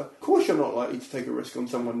kind of stuff, of course you're not likely to take a risk on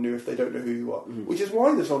someone new if they don't know who you are. Which is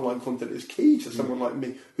why this online content is key to someone like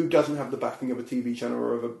me who doesn't have the backing of a TV channel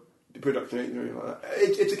or of a production agency or anything like that.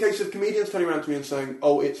 It's a case of comedians turning around to me and saying,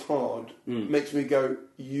 oh, it's hard. Makes me go,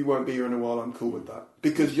 you won't be here in a while, I'm cool with that.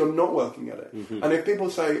 Because you're not working at it. And if people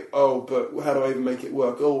say, oh, but how do I even make it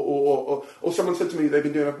work? Or someone said to me they've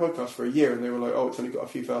been doing a podcast for a year and they were like, oh, it's only got a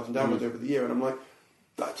few thousand downloads over the year. And I'm like,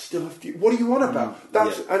 that's still a few. What do you want about?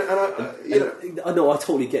 That's I know. I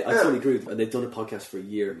totally get. I totally agree with them. And they've done a podcast for a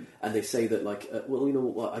year, and they say that well, you know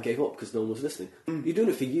what? I gave up because no one was listening. You're doing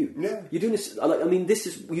it for you. Yeah. You're doing this. This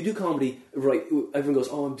is you do comedy, right? Everyone goes,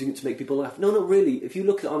 oh, I'm doing it to make people laugh. No, really. If you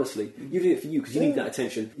look at it honestly, you're doing it for you because you need that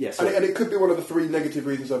attention. Yes. And it could be one of the 3 negative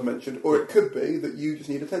reasons I've mentioned, or it could be that you just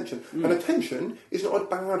need attention. And attention is not a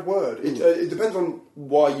bad word. It depends on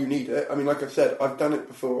why you need it. I mean, like I said, I've done it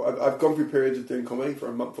before. I've gone through periods of doing comedy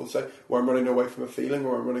for a month or so, where I'm running away from a feeling,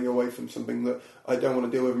 or I'm running away from something that I don't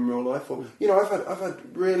want to deal with in real life. Or I've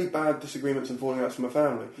had really bad disagreements and falling outs from my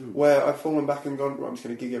family, where I've fallen back and gone, right, I'm just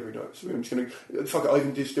going to gig every night. So I'm just going to fuck it. I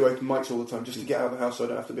even just do open mics all the time just to get out of the house, so I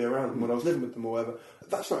don't have to be around them when I was living with them or whatever.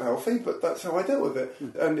 That's not healthy, but that's how I dealt with it.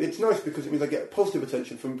 And it's nice because it means I get positive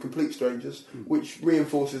attention from complete strangers, which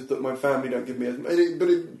reinforces that my family don't give me as much. But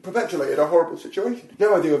it perpetuated a horrible situation.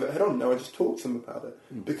 Now I deal with it head on. Now I just talk to them about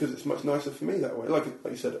it because it's much nicer for me that way. Like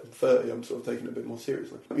you said, at 30, I'm sort of taking it a bit more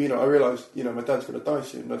seriously. I realise, my dad's going to die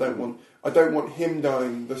soon. I don't want him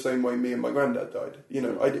dying the same way me and my granddad died.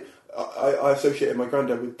 I associated my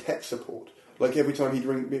granddad with tech support. Like every time he'd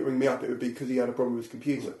ring me up, it would be because he had a problem with his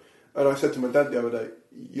computer. And I said to my dad the other day,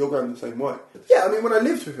 you're going the same way. Yeah, I mean, when I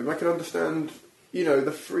lived with him, I can understand,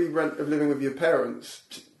 the free rent of living with your parents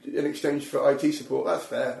in exchange for IT support. That's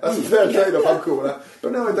fair. That's a fair trade-off. I'm cool with that.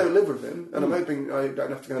 But now I don't live with him, and I'm hoping I don't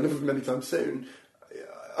have to go and live with him anytime soon.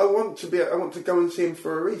 I want to go and see him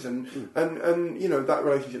for a reason, and that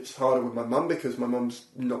relationship's harder with my mum because my mum's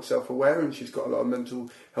not self-aware and she's got a lot of mental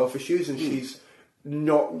health issues, and she's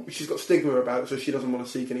got stigma about it, so she doesn't want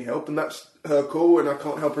to seek any help, and that's her call, and I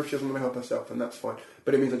can't help her if she doesn't want to help herself, and that's fine.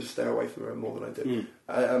 But it means I just stay away from her more than I do.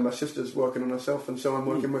 And my sister's working on herself, and so I'm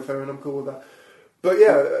working with her, and I'm cool with that. But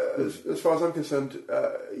yeah, as far as I'm concerned,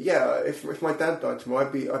 if my dad died tomorrow,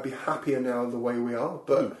 I'd be happier now the way we are.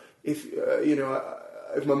 But if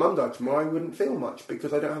my mum died tomorrow, I wouldn't feel much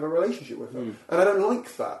because I don't have a relationship with her, and I don't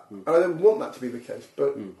like that, and I don't want that to be the case.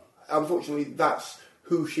 But unfortunately, that's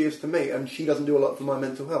who she is to me, and she doesn't do a lot for my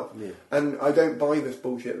mental health. And I don't buy this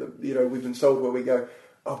bullshit that we've been sold, where we go,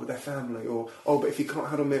 oh, but they're family, or oh, but if you can't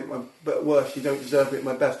handle me at my worst, you don't deserve me at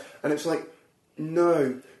my best. And it's like,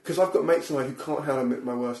 no, because I've got mates of mine who can't handle me at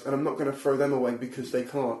my worst, and I'm not going to throw them away because they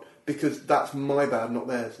can't. Because that's my bad, not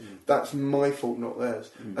theirs. That's my fault, not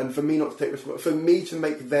theirs. And for me not to take responsibility, for me to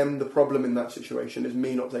make them the problem in that situation, is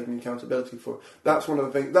me not taking accountability for it. That's one of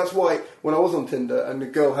the things. That's why when I was on Tinder and the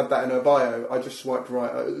girl had that in her bio, I just swiped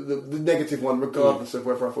right, the negative one, regardless of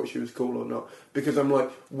whether I thought she was cool or not. Because I'm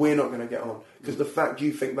like, we're not going to get on. Because the fact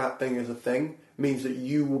you think that thing is a thing means that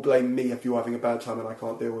you will blame me if you're having a bad time and I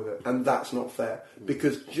can't deal with it. And that's not fair.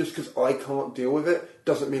 Because just because I can't deal with it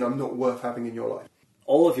doesn't mean I'm not worth having in your life.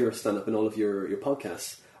 All of your stand-up and all of your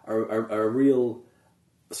podcasts are a real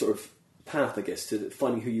sort of path, I guess, to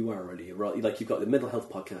finding who you are, really. Right? Like, you've got the mental health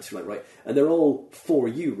podcast, you're like, right? And they're all for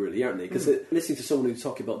you, really, aren't they? Because listening to someone who's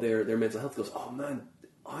talking about their mental health goes, oh, man,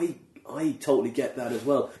 I totally get that as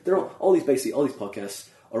well. They're all these podcasts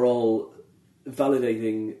are all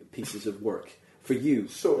validating pieces of work for you.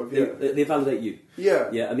 Sort of, yeah. They validate you. Yeah.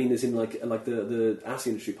 Yeah, I mean, as in like the Ask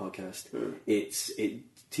the Industry podcast, it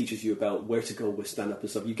teaches you about where to go with stand-up and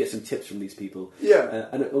stuff. You get some tips from these people. Yeah.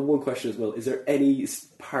 And one question as well, is there any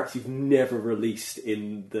parts you've never released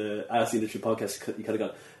in the Ask the Industry podcast you kind of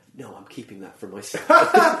go, no, I'm keeping that for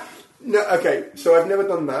myself? No, okay, so I've never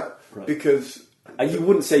done that because... And you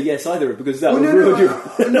wouldn't say yes either, because that would ruin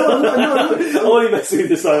you. No. I'm only messing with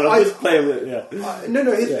this. I'm just playing with it, yeah.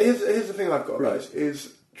 Here's the thing I've got about this,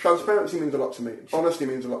 is transparency means a lot to me. Honesty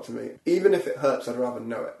means a lot to me. Even if it hurts, I'd rather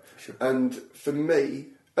know it. Sure. And for me...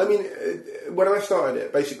 I mean, when I started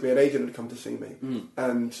it, basically an agent had come to see me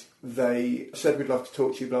and they said, we'd love to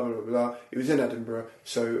talk to you, blah, blah, blah, blah. It was in Edinburgh,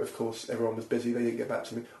 so of course everyone was busy, they didn't get back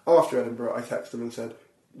to me. After Edinburgh, I texted them and said,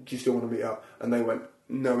 do you still want to meet up? And they went,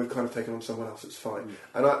 no, we've kind of taken on someone else, it's fine.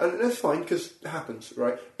 And that's fine, because it happens,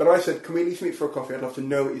 right? But I said, can we at least meet for a coffee? I'd love to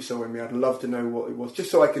know what you saw in me, I'd love to know what it was, just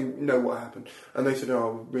so I can know what happened. And they said,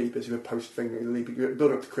 oh, we're really busy with post-thing,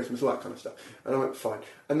 building up to Christmas, all that kind of stuff. And I went, fine.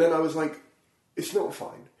 And then I was like, it's not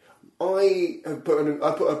fine. I put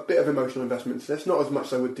a bit of emotional investment into this, not as much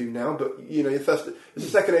as I would do now, but it's the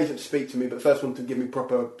second agent to speak to me, but the first one to give me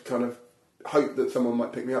proper kind of hope that someone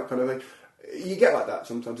might pick me up kind of thing. You get like that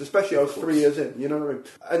sometimes, especially I was 3 years in, you know what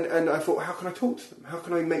I mean? And I thought, how can I talk to them? How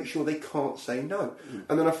can I make sure they can't say no?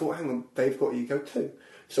 And then I thought, hang on, they've got ego too.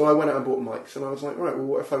 So I went out and bought mics, and I was like, right, well,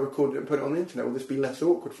 what if I recorded it and put it on the internet? Will this be less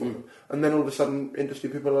awkward for them? And then all of a sudden, industry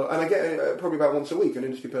people are... And I get probably about once a week an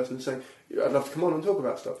industry person saying, I'd love to come on and talk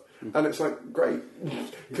about stuff. And it's like, great,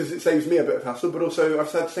 because it saves me a bit of hassle, but also I've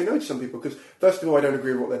had to say no to some people, because first of all, I don't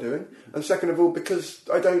agree with what they're doing, and second of all, because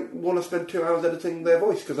I don't want to spend 2 hours editing their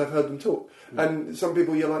voice, because I've heard them talk. And some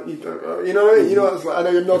people, you're like, you know what I mean? You know what I was like? I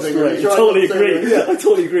know you're nodding. I totally agree. I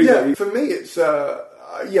totally agree. Yeah, for me, it's... so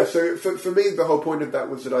for me, the whole point of that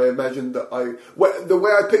was that I imagined that the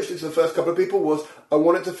way I pitched it to the first couple of people was I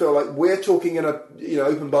wanted to feel like we're talking in a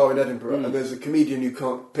open bar in Edinburgh, and there's a comedian who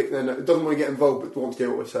can't pick their nose, doesn't want to get involved but wants to hear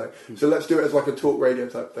what we're saying. So let's do it as like a talk radio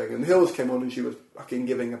type thing. And Hills came on and she was fucking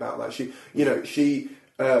giving about that. She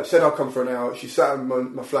said I'll come for an hour. She sat in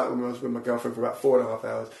my flat when I was with my girlfriend for about 4.5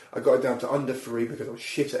 hours. I got it down to under 3 because I was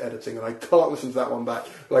shit at editing and I can't listen to that one back.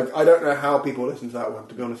 Like, I don't know how people listen to that one,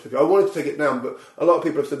 to be honest with you. I wanted to take it down, but a lot of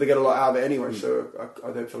people have said they get a lot out of it anyway, so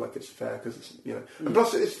I don't feel like it's fair, because it's, And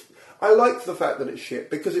plus, I like the fact that it's shit,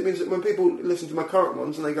 because it means that when people listen to my current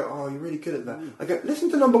ones and they go, oh, you're really good at that, I go, listen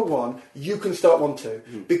to number 1, you can start one too,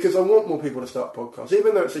 because I want more people to start podcasts,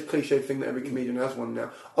 even though it's a cliche thing that every comedian has one now.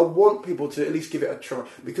 I want people to at least give it a try,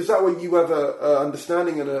 because that way you have a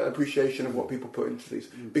understanding and an appreciation of what people put into these,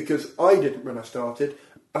 because I didn't when I started.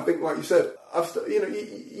 I think, like you said,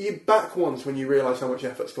 you back once when you realise how much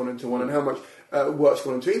effort's gone into one and how much work's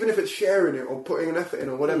gone into, even if it's sharing it or putting an effort in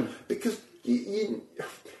or whatever, because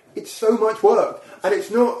it's so much work, and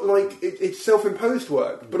it's not like it's self-imposed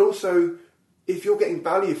work, but also if you're getting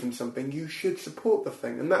value from something, you should support the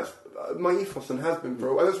thing, and that's my ethos and has been for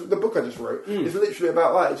a while. That's the book I just wrote is literally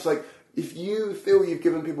about that. It's like, if you feel you've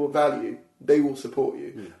given people value, they will support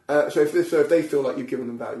you. So if they feel like you've given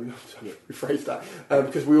them value, rephrase that,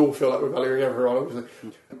 because we all feel like we're valuing everyone, obviously.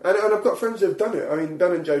 And I've got friends who have done it. I mean,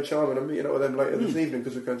 Ben and Joe Charman, I'm meeting up with them later this evening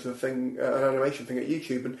because we're going to a thing, an animation thing at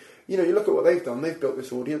YouTube, and you look at what they've done. They've built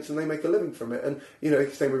this audience and they make a living from it. And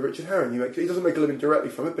same with Richard Herring. He doesn't make a living directly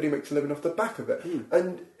from it, but he makes a living off the back of it.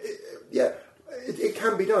 And it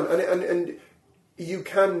can be done, and you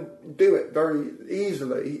can do it very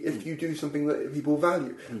easily if you do something that people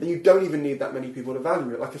value. And you don't even need that many people to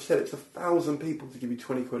value it. Like I said, it's 1,000 people to give you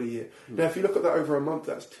 20 quid a year. Now, if you look at that over a month,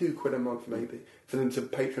 that's 2 quid a month maybe for them to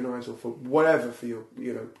patronise or for whatever for your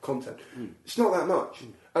content. It's not that much.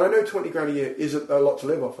 And I know 20 grand a year isn't a lot to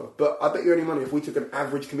live off of, but I bet you any money if we took an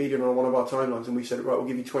average comedian on one of our timelines and we said, right, we'll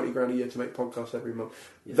give you 20 grand a year to make podcasts every month,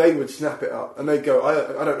 they would snap it up and they'd go,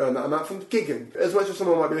 I don't earn that amount from gigging. As much as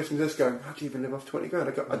someone might be listening to this going, how do you even live off 20 grand?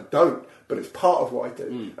 I go, I don't, but it's part of what I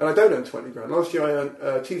do. And I don't earn 20 grand. Last year I earned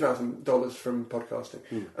 $2,000 from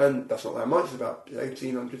podcasting, and that's not that much. It's about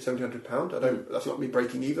 £1,800, £1,700. That's not me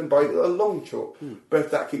breaking even by a long chalk. But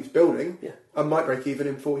if that keeps building, I might break even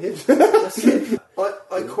in 4 years.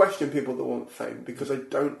 I question people that want fame because I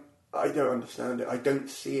don't I don't understand it. I don't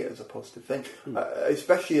see it as a positive thing,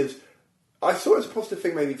 especially as I saw it as a positive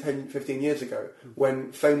thing maybe 10, 15 years ago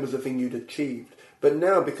when fame was a thing you'd achieved. But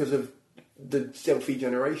now, because of the selfie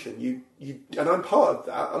generation, you and I'm part of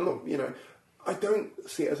that. I'm not, I don't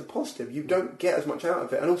see it as a positive. You don't get as much out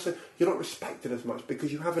of it, and also you're not respected as much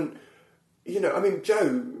because you haven't. I mean,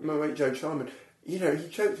 Joe, my mate Joe Sharman, he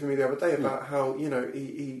joked with me the other day about how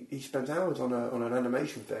he spends hours on an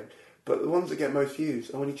animation thing. But the ones that get most views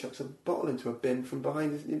are when he chucks a bottle into a bin from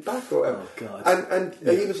behind his back or whatever. Oh, God. And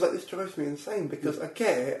he was like, this drives me insane because I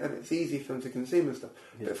get it and it's easy for them to consume and stuff.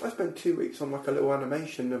 Yeah. But if I spend 2 weeks on like a little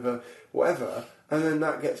animation of a whatever, and then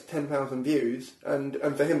that gets 10,000 views, and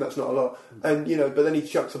for him that's not a lot, and but then he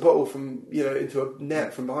chucks a bottle from into a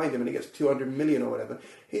net from behind him and he gets 200 million or whatever,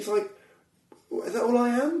 he's like, is that all I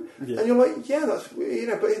am? Yeah. And you're like, yeah, that's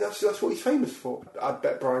but that's what he's famous for. I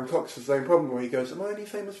bet Brian Cox has the same problem where he goes, am I only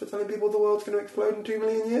famous for telling people the world's going to explode in 2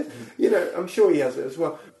 million years? I'm sure he has it as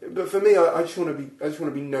well. But for me, I just want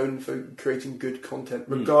to be known for creating good content,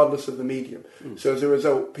 regardless of the medium. So as a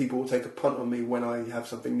result, people will take a punt on me when I have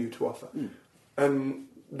something new to offer, and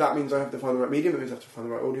that means I have to find the right medium. It means I have to find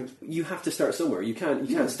the right audience. You have to start somewhere. You can't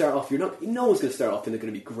start off. No one's going to start off and they're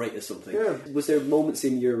going to be great at something. Yeah. Was there moments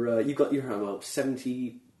in your you got your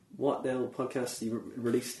 70 what now podcasts you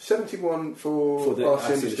released? 71 for the arts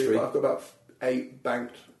industry. I've got about 8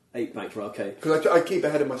 banked. 8 banked, right? Okay. Because I keep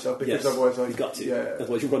ahead of myself because otherwise you've got to. Yeah.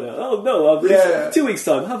 Otherwise you run out. Oh no! I've released 2 weeks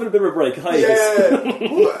time. Having a bit of a break. Well,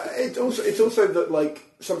 it's also that like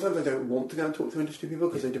sometimes I don't want to go and talk to industry people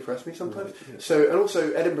because they depress me sometimes. Right, yeah. So and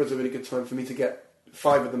also Edinburgh's a really good time for me to get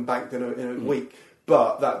 5 of them banked in a week.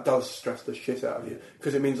 But that does stress the shit out of you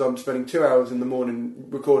because it means I'm spending 2 hours in the morning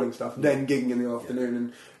recording stuff, then gigging in the afternoon,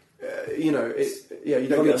 and you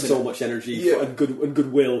don't get so much energy and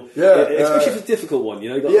goodwill. Especially if it's a difficult one.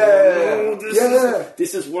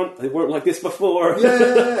 This is one. They weren't like this before.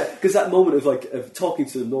 Because that moment of talking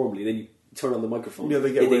to them normally, then you turn on the microphone.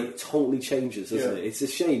 It totally changes, doesn't it? It's a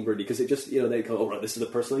shame, really, because it just they go, "Oh, right, this is the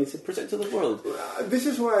person I need to present to the world." This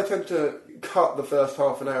is why I tend to cut the first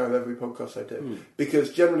half an hour of every podcast I do,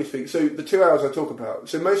 because generally speaking, so the 2 hours I talk about,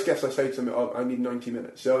 so most guests I say to them, I need 90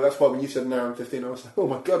 minutes. So that's why when you said an hour and 15, I was like, oh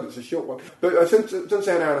my god, it's a short one. But I tend to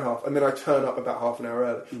say an hour and a half, and then I turn up about half an hour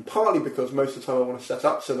early. Partly because most of the time I want to set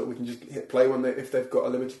up so that we can just hit play if they've got a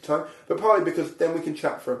limited time, but partly because then we can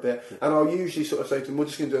chat for a bit, and I'll usually sort of say to them, we're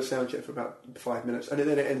just going to do a sound check for about 5 minutes, and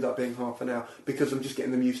then it ends up being half an hour because I'm just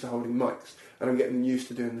getting them used to holding mics. And I'm getting them used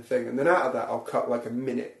to doing the thing. And then out of that, I'll cut like a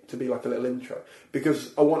minute to be like a little intro.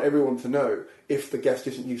 Because I want everyone to know if the guest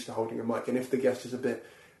isn't used to holding a mic and if the guest is a bit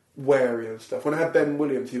wary and stuff. When I had Ben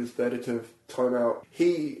Williams, he was the editor of Time Out,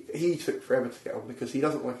 he took forever to get on because he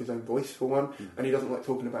doesn't like his own voice, for one, and he doesn't like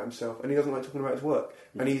talking about himself, and he doesn't like talking about his work.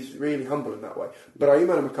 And he's really humble in that way. But I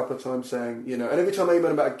emailed him a couple of times saying, and every time I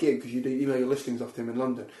email him about a gig, because you do email your listings off to him in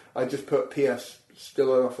London, I just put PS,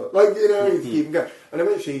 still on offer. You keep him going. And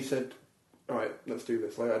eventually he said, all right, let's do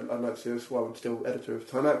this. I'd like to do this while I'm still editor of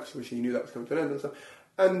Time Out, because he knew that was coming to an end and stuff.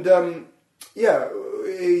 And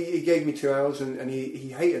he gave me 2 hours, and he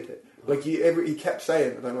hated it. Like he kept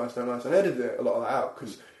saying, "I don't like, don't like." And I edited a lot of that out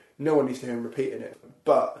because no one needs to hear him repeating it.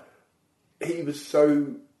 But he was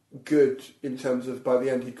so good in terms of by the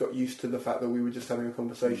end he'd got used to the fact that we were just having a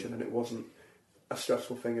conversation and it wasn't a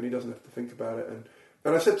stressful thing, and he doesn't have to think about it.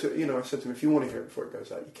 And I said to him, if you want to hear it before it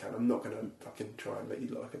goes out, you can. I'm not going to fucking try and make you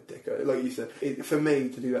look like a dick. Like you said, for me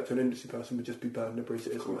to do that to an industry person would just be burning a bridge.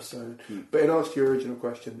 Of course. But in answer to your original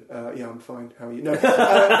question, I'm fine. How are you? No,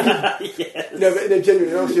 yes. No, but genuinely,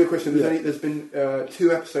 in answer to your question, there's been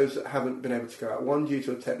 2 episodes that haven't been able to go out. One due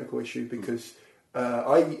to a technical issue because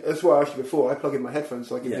that's why I asked you before. I plug in my headphones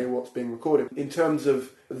so I can hear what's being recorded. In terms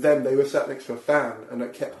of them, they were sat next to a fan and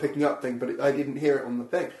it kept picking up things, but I didn't hear it on the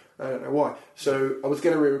thing. I don't know why. So I was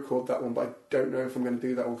going to re-record that one, but I don't know if I'm going to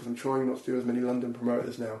do that one because I'm trying not to do as many London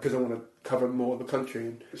promoters now because I want to cover more of the country.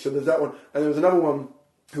 And so there's that one. And there was another one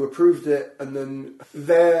who approved it, and then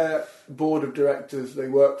their board of directors they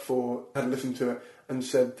work for had listened to it and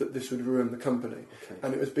said that this would ruin the company. Okay.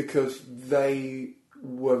 And it was because they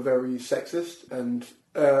were very sexist and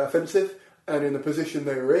offensive. And in the position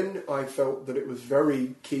they were in, I felt that it was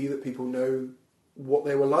very key that people know what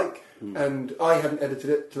they were like, and I hadn't edited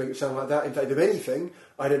it to make it sound like that. In fact, if anything,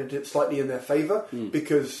 I'd edited it slightly in their favour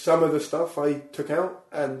because some of the stuff I took out,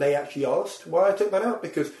 and they actually asked why I took that out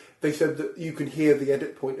because they said that you can hear the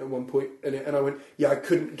edit point at one point in it, and I went, I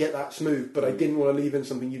couldn't get that smooth, but I didn't want to leave in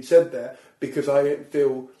something you'd said there because I didn't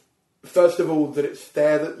feel, first of all, that it's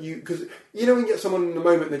there that you, because when you get someone in the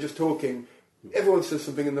moment and they're just talking, everyone says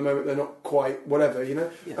something in the moment they're not quite whatever, you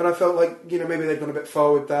know. Yeah. And I felt like, you know, maybe they'd gone a bit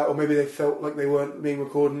far with that, or maybe they felt like they weren't being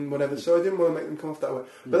recorded and whatever. So I didn't want to make them come off that way.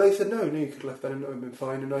 But they said no, you could have left that in, it would have been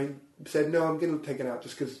fine. And I said no, I'm going to take it out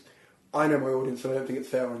just because I know my audience and I don't think it's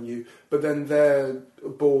fair on you. But then their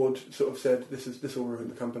board sort of said, this will ruin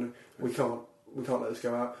the company. We can't let this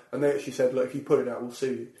go out. And they actually said, look, if you put it out, we'll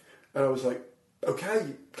sue you. And I was like, okay,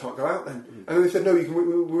 you can't go out then. And then they said, no, you can.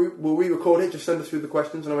 We'll re-record it. Just send us through the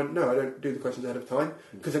questions. And I went, no, I don't do the questions ahead of time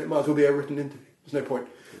because then it might as well be a written interview. There's no point.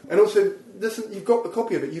 And also, listen, you've got the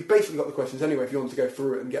copy of it. You've basically got the questions anyway if you want to go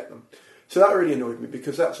through it and get them. So that really annoyed me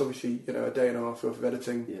because that's obviously, you know, a day and a half worth of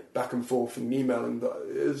editing back and forth and emailing that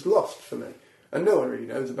is lost for me. And no one really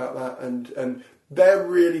knows about that. And they're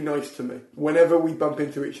really nice to me. Whenever we bump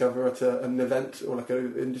into each other at an event or like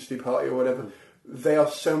an industry party or whatever, they are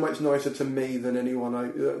so much nicer to me than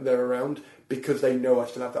anyone they're around because they know I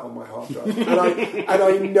still have that on my hard drive. and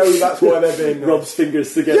I know that's why they're being nice. Rubs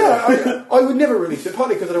fingers together. Yeah, I would never release it,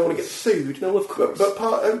 partly because I don't want to get sued. No, of course. But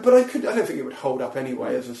I don't think it would hold up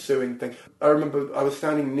anyway as a suing thing. I remember I was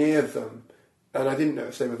standing near them and I didn't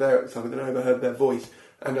notice they were there at the time, but then I overheard their voice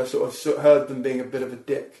and I sort of heard them being a bit of a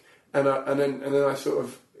dick. And then I sort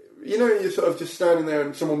of, you know, you're sort of just standing there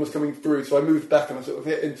and someone was coming through, so I moved back and I sort of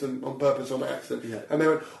hit into them on purpose on accident. Yeah. And they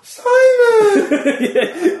went, Simon!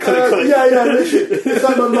 Literally. It's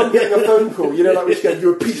like my mum getting a phone call, you know, like which goes,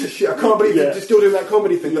 you're a piece of shit, I can't believe you're still doing that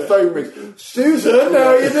comedy thing. The phone rings, Susan, how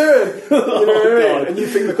are you doing? You know what I mean? And you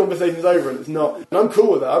think the conversation's over and it's not. And I'm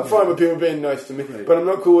cool with that. I'm fine with people being nice to me, but I'm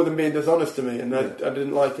not cool with them being dishonest to me, and I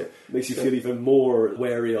didn't like it. Makes you feel even more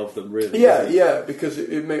wary of them, really. Yeah, because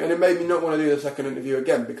it made me not want to do the second interview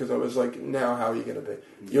again because I was like, now how are you going to be?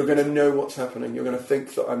 You're going to know what's happening. You're going to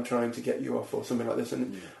think that I'm trying to get you off or something like this,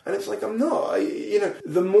 and it's like I'm not. You know,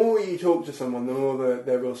 the more you talk to someone, the more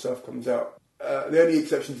their real self comes out. The only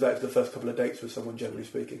exception to that is the first couple of dates with someone, generally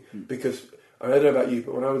speaking, because. I don't know about you,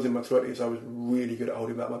 but when I was in my 20s, I was really good at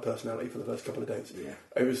holding back my personality for the first couple of dates. Yeah.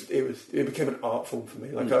 It became an art form for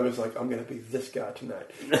me. Like I was like, I'm going to be this guy tonight,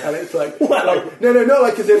 and it's like, no, not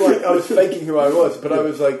like as in like I was faking who I was, but I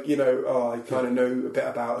was like, you know, I kind of know a bit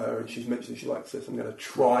about her, and she's mentioned she likes this. I'm going to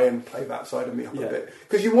try and play that side of me up a bit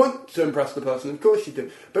because you want to impress the person, of course you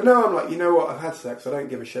do. But now I'm like, you know what? I've had sex. I don't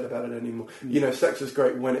give a shit about it anymore. You know, sex is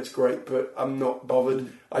great when it's great, but I'm not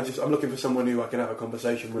bothered. I'm looking for someone who I can have a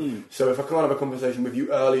conversation with. So if I can't have a conversation with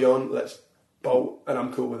you early on, let's bolt, and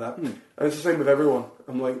I'm cool with that. And it's the same with everyone.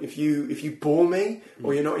 I'm like, if you bore me,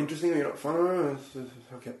 or you're not interesting, or you're not fun,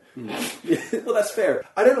 okay. Well, that's fair.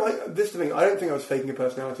 I don't like this thing. I don't think I was faking a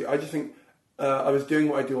personality. I just think I was doing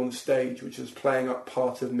what I do on stage, which is playing up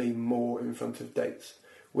part of me more in front of dates,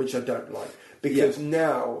 which I don't like because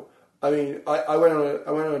now. I mean, I went on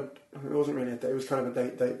a. It wasn't really a date. It was kind of a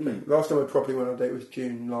date thing. Last time I properly went on a date was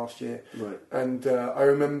June last year. Right. And I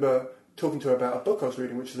remember talking to her about a book I was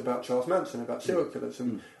reading, which is about Charles Manson, about serial killers.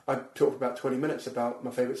 And I talked for about 20 minutes about my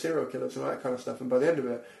favourite serial killers and all that kind of stuff. And by the end of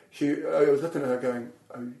it, I was looking at her going,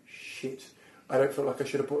 "Oh shit, I don't feel like I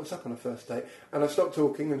should have brought this up on a first date." And I stopped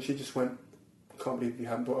talking, and she just went, "I can't believe you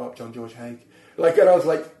haven't brought up John George Haig." And I was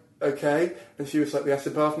like, "Okay." And she was like, "The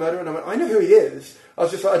acid bath murderer," and I went, "I know who he is." I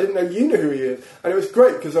was just like, I didn't know you knew who he is. And it was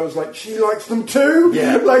great because I was like, she likes them too.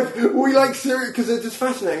 Yeah. Like, we like serial because they're just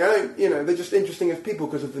fascinating. They're just interesting as people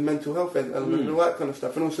because of the mental health element and all that kind of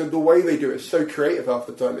stuff. And also the way they do it is so creative half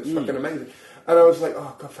the time. It's fucking amazing. And I was like,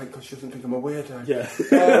 oh God, thank God she doesn't think I'm a weirdo. Yeah.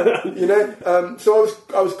 So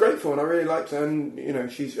I was grateful and I really liked her. And, you know,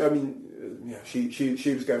 she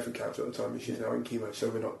was going through cancer at the time and she's now in chemo, so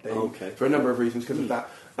we're not dating for a number of reasons because of that.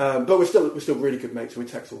 But we're still really good mates. We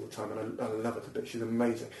text all the time, and I love her to bits. She's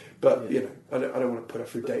amazing. But you know, I don't want to put her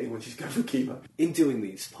through dating when she's going through chemo. In doing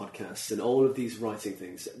these podcasts and all of these writing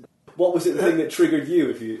things, what was it the thing that triggered you?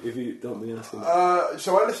 If you don't mind asking.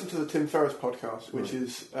 So I listened to the Tim Ferriss podcast, which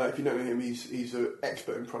is if you don't know him, he's an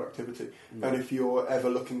expert in productivity. And if you're ever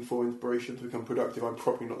looking for inspiration to become productive, I'm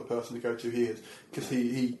probably not the person to go to. He is because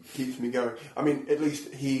he keeps me going. I mean, at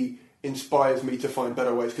least he inspires me to find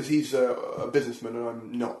better ways because he's a businessman and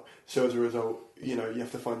I'm not. So as a result, you know, you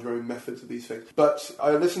have to find your own methods of these things. But I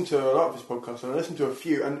listened to a lot of his podcasts and I listened to a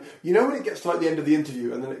few. And you know when it gets to like the end of the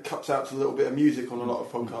interview and then it cuts out to a little bit of music on a lot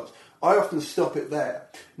of podcasts, I often stop it there.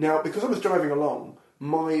 Now, because I was driving along,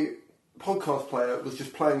 my podcast player was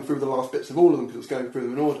just playing through the last bits of all of them because it was going through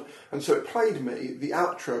them in order. And so it played me the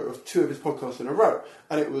outro of 2 of his podcasts in a row.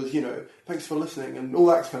 And it was, you know, thanks for listening and all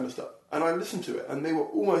that kind of stuff. And I listened to it, and they were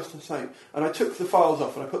almost the same. And I took the files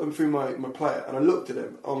off, and I put them through my player, and I looked at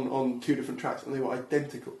them on 2 different tracks, and they were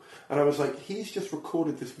identical. And I was like, he's just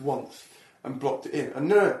recorded this once and blocked it in. And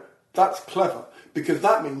no, that's clever. because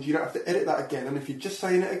that means you don't have to edit that again, and if you're just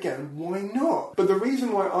saying it again, why not? But the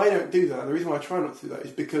reason why I don't do that, and the reason why I try not to do that,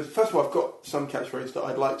 is because, first of all, I've got some catchphrases that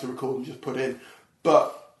I'd like to record and just put in,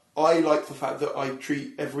 but I like the fact that I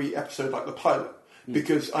treat every episode like the pilot,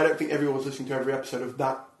 because I don't think everyone's listening to every episode of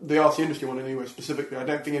that, the RC industry one anyway, specifically. I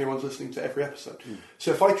don't think anyone's listening to every episode.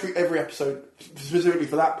 So if I treat every episode, specifically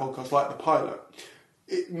for that podcast, like the pilot,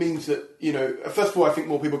 it means that, you know, first of all, I think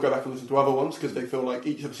more people go back and listen to other ones because they feel like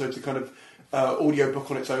each episode's a kind of audio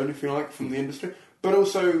book on its own, if you like, from the industry. But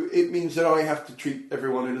also, it means that I have to treat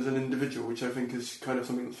everyone as an individual, which I think is kind of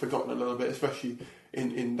something that's forgotten a little bit, especially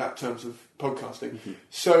in that terms of podcasting.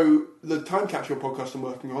 So the time capsule podcast I'm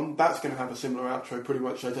working on, that's going to have a similar outro pretty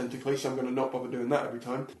much identically, so I'm going to not bother doing that every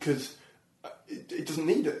time, because it doesn't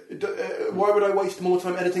need it. Why would I waste more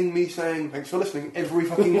time editing me saying, thanks for listening, every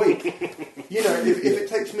fucking week? You know, if it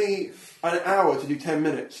takes me an hour to do 10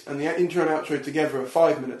 minutes, and the intro and outro together are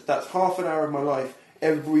 5 minutes, that's half an hour of my life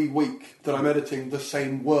every week that I'm editing the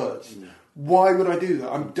same words. Why would I do that?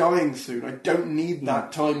 I'm dying soon. I don't need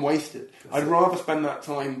that time wasted. I'd rather spend that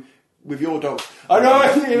time with your dog. I know,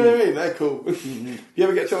 you know what I mean? They're cool. If you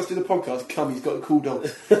ever get a chance to do the podcast, come, he's got a cool dog.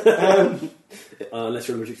 Unless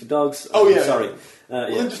you're allergic to dogs. Oh, yeah. Sorry. Well,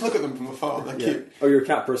 then just look at them from afar. They're cute. Or you're a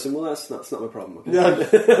cat person. Well, that's not my problem. Okay?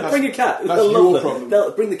 Yeah, bring your cat. That's They'll your love problem.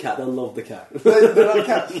 They'll bring the cat. They'll love the cat. They're like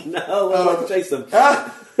cats. No, I like to chase them.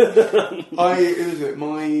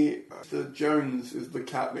 Mr. Jones is the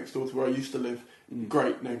cat next door to where I used to live.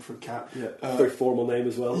 Great name for a cat. Yeah, very formal name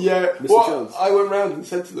as well. Yeah, Mr. Jones. I went round and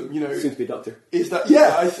said to them, you know, Soon to be a doctor. Is that?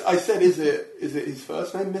 Yeah, I said, is it his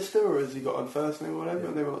first name, Mister, or has he got a first name or whatever?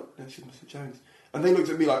 And they were like, no, it's just Mr. Jones. And they looked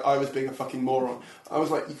at me like I was being a fucking moron. I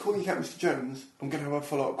was like, you call your cat Mr. Jones? I'm going to have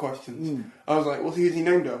follow-up questions. I was like, what's he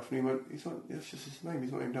named after? And he went, he's like, that's just his name.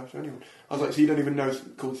 He's not named after anyone. I was like, so you don't even know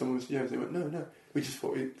called someone Mr. Jones? They went, no. We just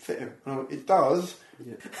thought it fit him. And I went, it does.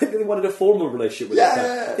 Yeah. They wanted a formal relationship with the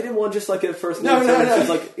cat. They didn't want just like a first name. No. Just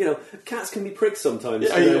like, you know, cats can be pricks sometimes.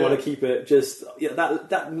 Yeah, They want to keep it just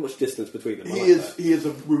that much distance between them. He is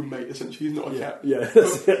a roommate essentially. He's not a cat. Yeah,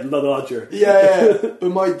 the lodger. Yeah. But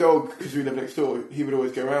my dog, because we live next door, he would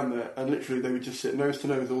always go around there, and literally they would just sit nose to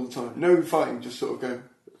nose all the time. No fighting, just sort of go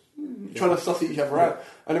trying to suss each other out.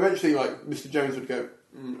 And eventually, like Mr. Jones would go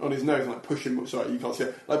on his nose and like push him. Sorry, you can't see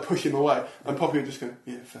it. Like push him away, and Poppy would just go,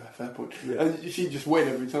 yeah, fair point. Yeah. And she'd just win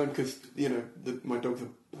every time because you know my dog's a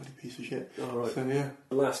bloody piece of shit. Oh, right. So yeah.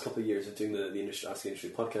 The last couple of years of doing the industry, Ask the Industry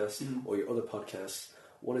podcast or your other podcasts,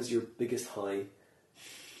 what is your biggest high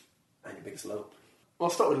and your biggest low? Well, I'll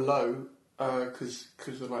start with low because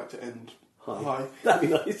I'd like to end high. That'd be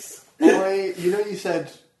nice. You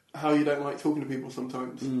said how you don't like talking to people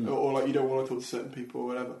sometimes, or like you don't want to talk to certain people or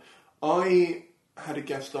whatever. I had a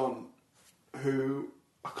guest on who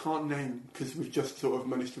I can't name because we've just sort of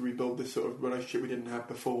managed to rebuild this sort of relationship we didn't have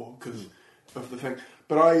before because of the thing.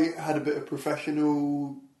 But I had a bit of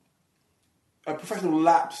professional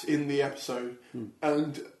lapse in the episode,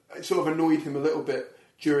 and it sort of annoyed him a little bit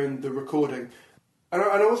during the recording. And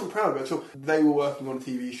I wasn't proud of it at all. They were working on a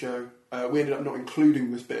TV show. We ended up not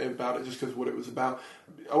including this bit about it just because of what it was about.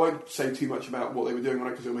 I won't say too much about what they were doing on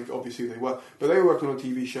it because it'll make it obvious who they were. But they were working on a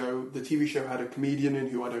TV show. The TV show had a comedian in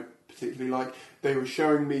who I don't particularly like. They were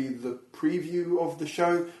showing me the preview of the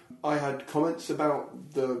show. I had comments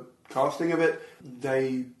about the casting of it.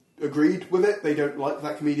 They agreed with it. They don't like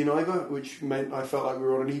that comedian either, which meant I felt like we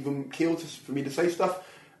were on an even keel for me to say stuff.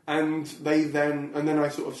 And then I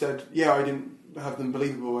sort of said, yeah, I didn't have them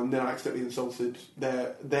believable, and then I accidentally insulted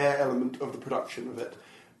their element of the production of it,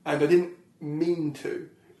 and I didn't mean to,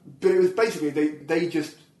 but it was basically they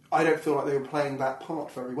just, I don't feel like they were playing that part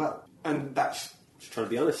very well, and that's Just trying to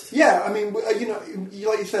be honest. Yeah, I mean, you know,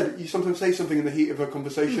 like you said, you sometimes say something in the heat of a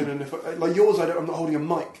conversation, and if like yours, I'm not holding a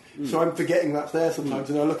mic, so I'm forgetting that's there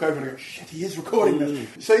sometimes, and I look over and I go, shit, he is recording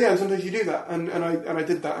this. So yeah, and sometimes you do that, and I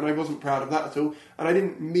did that, and I wasn't proud of that at all, and I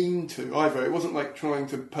didn't mean to either. It wasn't like trying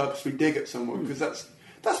to purposely dig at someone, because that's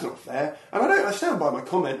not fair. And I stand by my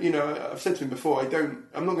comment. You know, I've said to him before,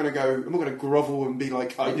 I'm not going to grovel and be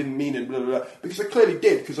like, I didn't mean it, blah, blah, blah, because I clearly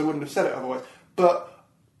did, because I wouldn't have said it otherwise. But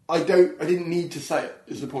I didn't need to say it,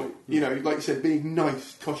 is the point. You know, like you said, being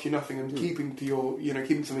nice costs you nothing, and keeping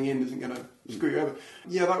something in isn't going to screw you over.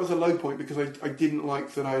 Yeah, that was a low point, because I didn't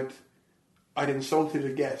like that I'd insulted a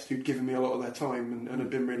guest who'd given me a lot of their time and had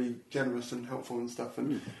been really generous and helpful and stuff.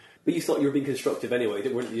 And But you thought you were being constructive anyway,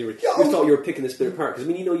 weren't you? You thought you were picking this bit apart, because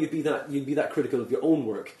I mean, you know, you'd be that critical of your own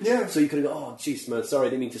work. Yeah. So you could go, oh, jeez, man, sorry, I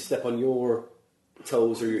didn't mean to step on your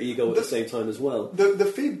toes or your ego at the same time as well. The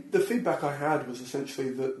feedback I had was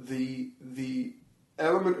essentially that the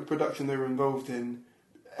element of production they were involved in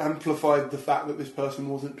amplified the fact that this person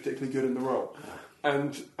wasn't particularly good in the role.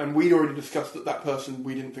 And we'd already discussed that person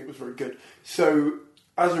we didn't think was very good. So,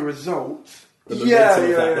 as a result... The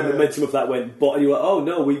momentum of that went, but you were, oh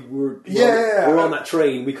no, we're on that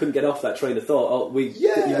train. We couldn't get off that train of thought.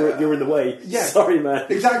 You're in the way. Yeah. Sorry, man.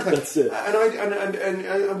 Exactly. That's it.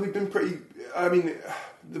 And we've been pretty. I mean,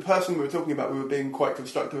 the person we were talking about, we were being quite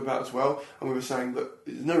constructive about as well, and we were saying that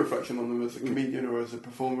there's no reflection on them as a comedian or as a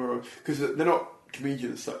performer, because they're not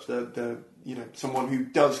comedians as such. They're someone who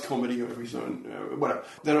does comedy or every certain whatever.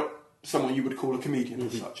 They're not someone you would call a comedian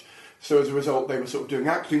as such. So as a result, they were sort of doing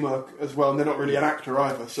acting work as well, and they're not really an actor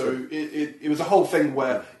either. So it was a whole thing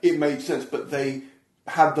where it made sense, but they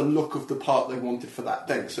had the look of the part they wanted for that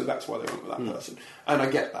day, so that's why they went with that person. And I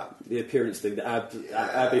get that. The appearance thing, the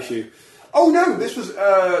ab issue. Oh no, this was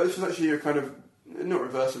actually a kind of, not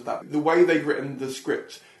reverse of that. The way they'd written the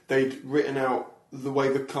script, they'd written out the way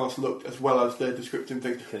the cast looked as well as their descriptive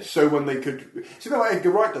things. Okay. So when they could... See, the way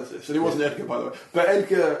Edgar Wright does this, and it wasn't Edgar, by the way, but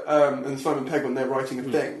Edgar and Simon Pegg, when they're writing a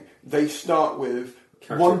thing, they start with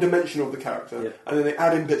one dimension of the character, and then they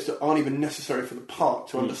add in bits that aren't even necessary for the part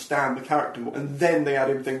to understand the character more. And then they add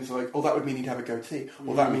in things like, oh, that would mean he'd have a goatee,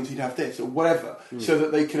 or that means he'd have this, or whatever, so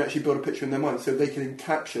that they can actually build a picture in their mind, so they can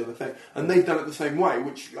capture the thing. And they've done it the same way,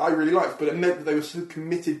 which I really liked, but it meant that they were so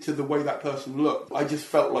committed to the way that person looked. I just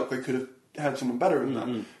felt like they could have had someone better than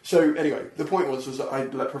that. So anyway, the point was that I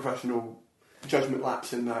let professional judgment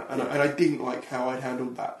lapse in that, and I didn't like how I'd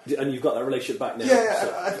handled that. And you've got that relationship back now. Yeah,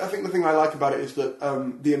 so. I think the thing I like about it is that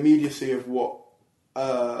the immediacy of what...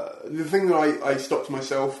 the thing that I stopped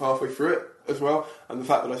myself halfway through it as well, and the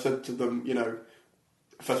fact that I said to them,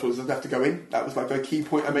 first of all, they have to go in. That was like a key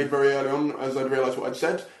point I made very early on, as I'd realised what I'd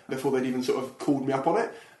said, before they'd even sort of called me up on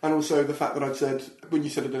it. And also the fact that I'd said, when you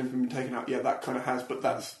said it hadn't been taken out, that kind of has, but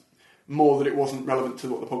that's more that it wasn't relevant to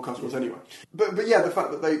what the podcast was anyway. But yeah, the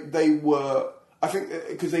fact that they were... I think,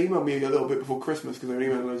 because they emailed me a little bit before Christmas, because they were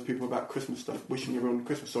emailing loads of people about Christmas stuff, wishing everyone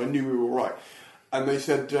Christmas, so I knew we were all right. And they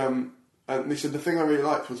said the thing I really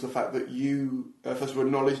liked was the fact that you, first of all,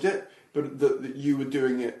 acknowledged it, but that you were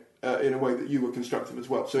doing it in a way that you were constructive as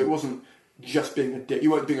well. So it wasn't just being a dick. You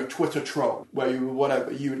weren't being a Twitter troll where you were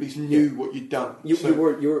whatever. You at least knew what you'd done. You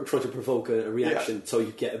were trying to provoke a reaction so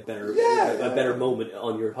you get a better moment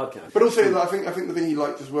on your podcast. But also, I think the thing he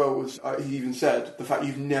liked as well was he even said the fact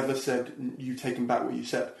you've never said you've taken back what you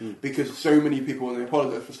said, because so many people when they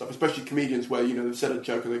apologise for stuff, especially comedians, where they've said a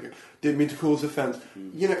joke and they go, didn't mean to cause offence.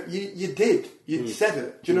 You did. You said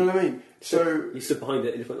it. Do you know what I mean? So you stood behind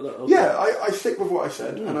it. And you went, okay. Yeah, I stick with what I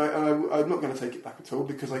said, and I'm not going to take it back at all,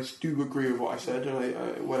 because I do agree with what I said,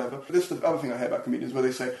 and whatever. This is the other thing I hate about comedians, where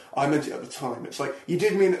they say, I meant it at the time. It's like, you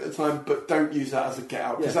did mean it at the time, but don't use that as a get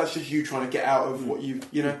out, because that's just you trying to get out of what you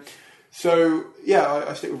know. So yeah,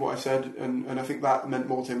 I stick with what I said, and I think that meant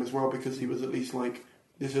more to him as well, because he was at least like,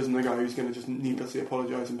 this isn't a guy who's going to just needlessly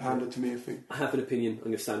apologise and pander to me if he... I have an opinion, I'm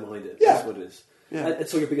going to stand behind it. Yeah. That's what it is. Yeah. And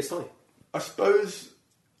so your biggest high? I suppose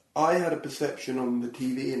I had a perception on the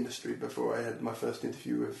TV industry before I had my first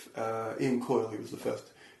interview with Ian Coyle, who was the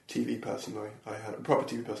first TV person I had, a proper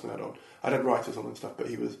TV person I had on. I'd had writers on and stuff, but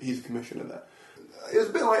he's a commissioner there. It was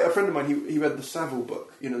a bit like a friend of mine, he read the Savile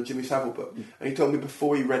book, the Jimmy Savile book, and he told me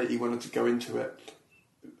before he read it he wanted to go into it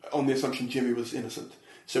on the assumption Jimmy was innocent.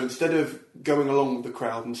 So instead of going along with the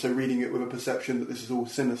crowd and so reading it with a perception that this is all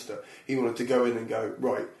sinister, he wanted to go in and go,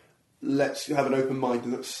 right, let's have an open mind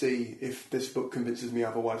and let's see if this book convinces me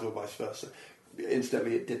otherwise or vice versa.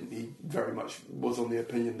 Incidentally, it didn't. He very much was on the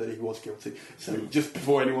opinion that he was guilty. So just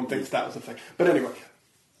before anyone thinks that was a thing. But anyway,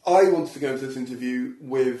 I wanted to go into this interview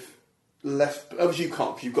with less... Obviously you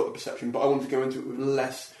can't because you've got the perception, but I wanted to go into it with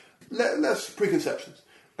less preconceptions.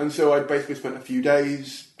 And so I basically spent a few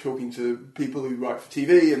days talking to people who write for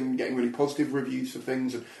TV and getting really positive reviews for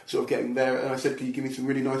things and sort of getting there. And I said, can you give me some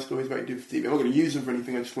really nice stories about what you do for TV? I'm not going to use them for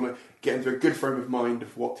anything. I just want to get into a good frame of mind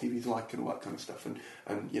of what TV's like and all that kind of stuff.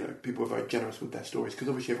 And people are very generous with their stories because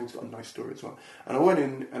obviously everyone's got a nice story as well. And I went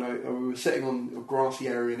in and we were sitting on a grassy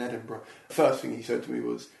area in Edinburgh. The first thing he said to me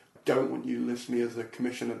was, don't want you to list me as a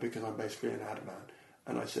commissioner because I'm basically an ad man.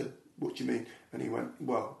 And I said, what do you mean? And he went,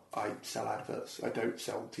 well, I sell adverts. I don't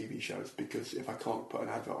sell TV shows because if I can't put an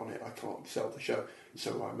advert on it, I can't sell the show.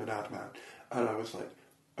 So I'm an ad man. And I was like,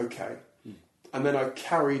 okay. And then I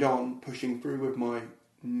carried on pushing through with my,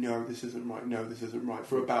 no, this isn't right,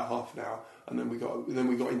 for about half an hour. And then we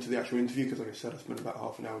got into the actual interview because, like I said, I spent about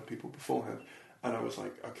half an hour with people beforehand. And I was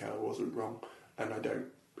like, okay, I wasn't wrong. And I don't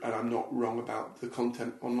and I'm not wrong about the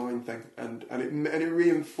content online thing, and it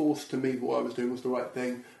reinforced to me what I was doing was the right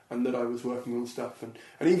thing, and that I was working on stuff, and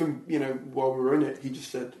even, you know, while we were in it, he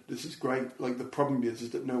just said, "This is great. Like, the problem is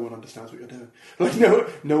that no one understands what you're doing. Like,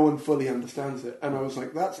 no one fully understands it." And I was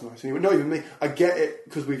like, "That's nice." And he went, "Not even me. I get it,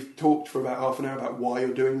 because we've talked for about half an hour about why you're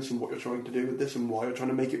doing this and what you're trying to do with this and why you're trying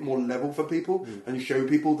to make it more level for people and you show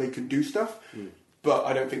people they can do stuff." But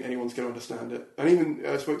I don't think anyone's going to understand it. And even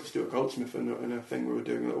I spoke to Stuart Goldsmith in a thing we were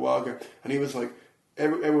doing a little while ago, and he was like,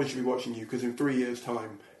 "Everyone should be watching you, because in 3 years'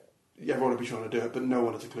 time, everyone will be trying to do it, but no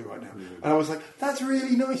one has a clue right now." And I was like, "That's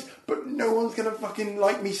really nice, but no one's going to fucking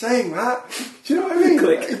like me saying that." Do you know what I mean?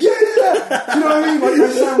 Click. Yeah. Do you know what I mean? Like,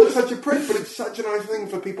 I sound like such a prick, but it's such a nice thing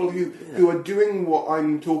for people who are doing what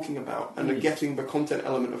I'm talking about and are getting the content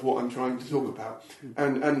element of what I'm trying to talk about.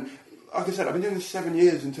 And like I said, I've been doing this 7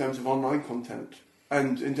 years in terms of online content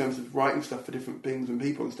and in terms of writing stuff for different things and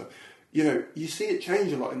people and stuff. You know, you see it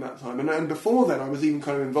change a lot in that time. And before then, I was even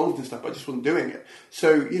kind of involved in stuff, but I just wasn't doing it.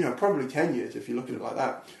 So, you know, probably 10 years, if you look at it like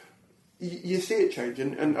that, you see it change.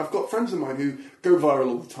 And I've got friends of mine who go viral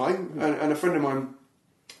all the time. And a friend of mine,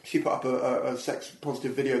 she put up a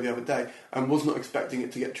sex-positive video the other day and was not expecting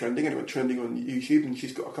it to get trending, and it went trending on YouTube, and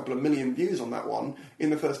she's got a couple of million views on that one in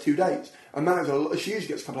the first 2 days. And that is a lot. She usually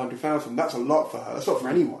gets a couple 100,000. That's a lot for her. That's not for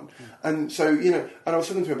anyone. And so, you know, and I was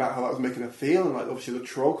talking to her about how that was making her feel, and like obviously the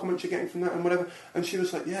troll comments you're getting from that and whatever. And she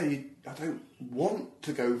was like, "Yeah, I don't want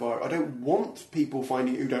to go viral. I don't want people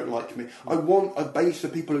finding who don't like me. I want a base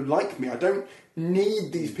of people who like me. I don't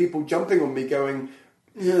need these people jumping on me going,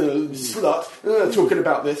 slut, talking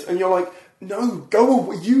about this." And you're like, "No,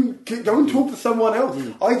 go and talk to someone else.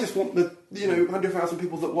 I just want the 100,000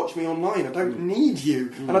 people that watch me online. I don't need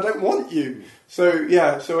you, and I don't want you." So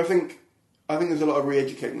yeah, so I think there's a lot of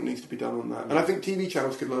re-educating that needs to be done on that, and I think TV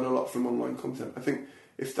channels could learn a lot from online content. I think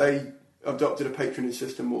if they adopted a patronage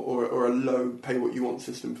system or a low pay what you want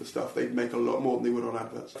system for stuff, they'd make a lot more than they would on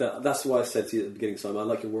adverts. That's why I said to you at the beginning, Simon, I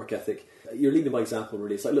like your work ethic. You're leading by example,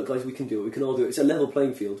 really. It's like, look, guys, we can do it. We can all do it. It's a level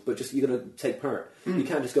playing field, but just you got to take part. You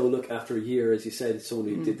can't just go look after a year, as you said, someone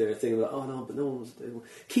who did their thing and like, "Oh no, but no one was."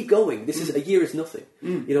 Keep going. This is a year is nothing.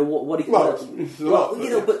 You know what? It's a lot,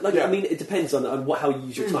 but like I mean, it depends on how you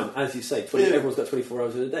use your time, as you say. Everyone's got 24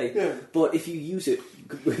 hours in a day. Yeah. But if you use it,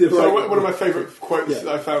 one of my favourite quotes that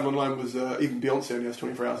I found online was even Beyonce only has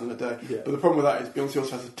 24 hours in a day. Yeah. But the problem with that is Beyonce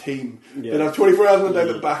also has a team that have 24 hours in a day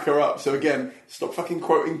that back her up. So again, stop fucking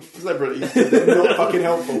quoting celebrities. They're not fucking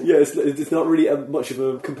helpful. Yeah, it's not really much of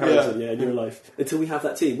a comparison in your life until we have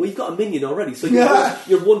that team. Well, you've got a minion already, so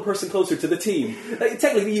you're one person closer to the team. Like,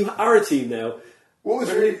 technically, you are a team now. We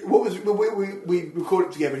recorded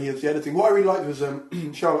it together and he does the editing. What I really liked was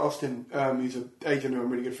Charlotte Austin, who's an agent who I'm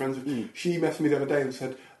really good friends with. She messaged me the other day and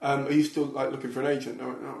said, "Are you still looking for an agent?" I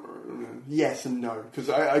went, "Yes and no, because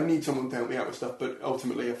I need someone to help me out with stuff, but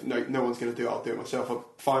ultimately if no one's going to do it, I'll do it myself. I'm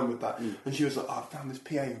fine with that." And she was like, "I found this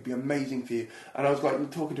PA, it would be amazing for you." And I was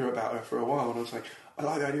like talking to her about her for a while, and I was like, "I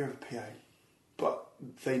like the idea of a PA, but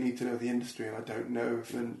they need to know the industry, and I don't know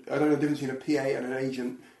the difference between a PA and an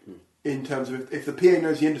agent." In terms of if the PA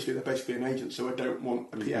knows the industry, they're basically an agent. So I don't want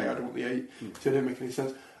a PA. I don't want the agent. So it didn't make any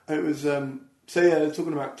sense. And it was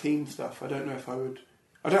talking about team stuff. I don't know if I would.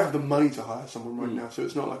 I don't have the money to hire someone right now, so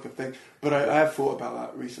it's not like a thing. But I have thought about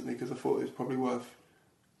that recently because I thought it was probably worth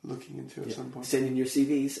looking into at some point. Send in your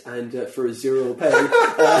CVs, and for a zero pay,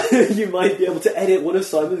 you might be able to edit one of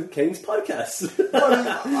Simon Caine's podcasts.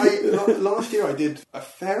 Last year I did a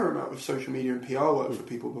fair amount of social media and PR work for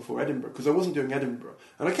people before Edinburgh, because I wasn't doing Edinburgh,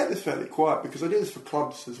 and I kept this fairly quiet because I do this for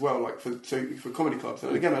clubs as well, like for comedy clubs.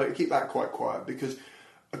 And again, I keep that quite quiet because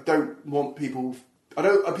I don't want people.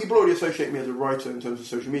 People already associate me as a writer in terms of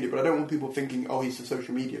social media, but I don't want people thinking, "Oh, he's a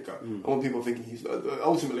social media guy." I want people thinking he's.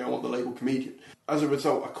 Ultimately, I want the label comedian. As a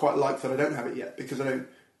result, I quite like that I don't have it yet because I don't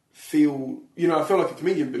feel. I feel like a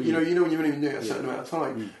comedian, but you know when you've only been doing it a certain amount of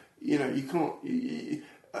time, you can't.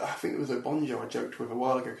 I think it was Obonjo I joked with a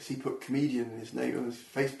while ago because he put comedian in his name on his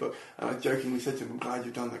Facebook, and I jokingly said to him, "I'm glad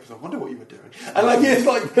you've done that because I wonder what you were doing." And he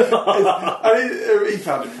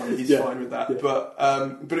found it funny. He's fine with that,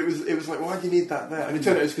 but it was like, why do you need that there? And it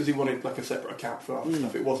turned out it's because he wanted like a separate account for other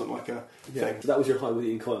stuff. It wasn't like a thing. So that was your high with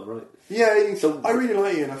Ian Coyle, right? Yeah. So I really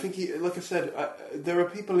like Ian. I think like I said, there are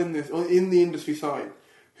people in the industry side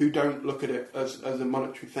who don't look at it as a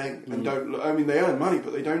monetary thing and don't. I mean, they earn money,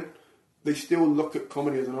 but they don't. They still look at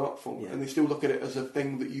comedy as an art form, and they still look at it as a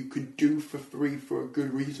thing that you could do for free for a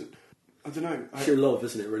good reason. I don't know. Pure love,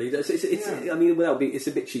 isn't it? Really, it's I mean, it's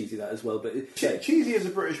a bit cheesy that as well, but cheesy is a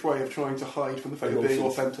British way of trying to hide from the fact of being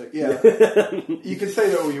authentic. Yeah, you can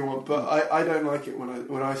say that all you want, but I don't like it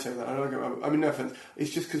when I say that. I mean, no offense.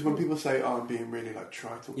 It's just because when people say, "Oh, I'm being really like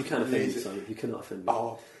trite," you can't offend me, Simon. You cannot offend me.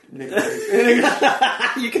 Oh, Nick,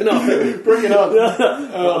 you cannot offend me. Bring it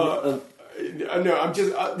on. No, I'm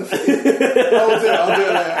just. I'll do it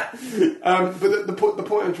later. But the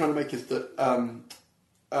point I'm trying to make is that.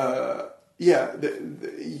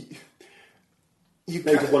 You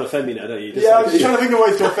just want to offend me now, don't you? I'm just trying to think of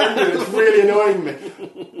ways to offend you. It's really annoying me.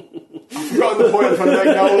 I've forgotten the point I'm trying to make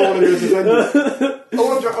now. All I want to do is offend you.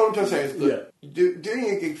 All I'm trying to say is that doing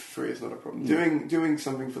a gig for free is not a problem. Doing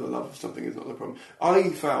something for the love of something is not a problem. I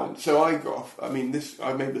found, so I got off, I mean,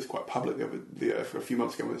 I made this quite public for a few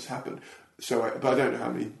months ago when this happened. But I don't know how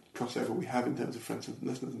many crossover we have in terms of friends and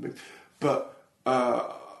listeners and things. But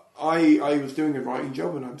I was doing a writing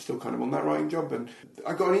job, and I'm still kind of on that writing job. And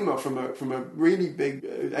I got an email from a really big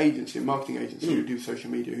agency, a marketing agency who do social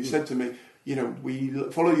media, who said to me, we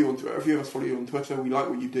follow you on Twitter. A few of us follow you on Twitter. We like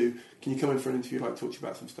what you do. Can you come in for an interview? I'd like to talk to you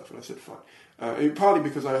about some stuff. And I said, fine. Partly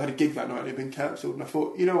because I had a gig that night and it had been cancelled. And I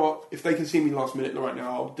thought, you know what? If they can see me last minute right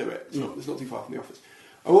now, I'll do it. It's not too far from the office.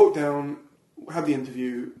 I walked down, had the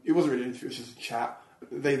interview. It wasn't really an interview. It was just a chat.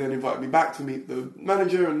 They then invited me back to meet the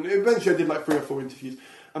manager. And eventually I did like 3 or 4 interviews.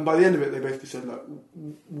 And by the end of it, they basically said, look,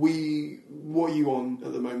 what are you on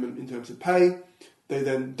at the moment in terms of pay? They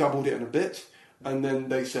then doubled it in a bit. And then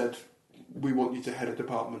they said, we want you to head a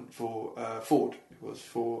department for Ford. It was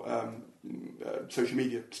for social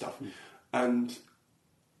media stuff. And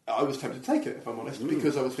I was tempted to take it, if I'm honest,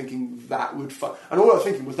 because I was thinking that would fund... And all I was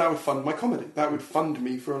thinking was that would fund my comedy. That would fund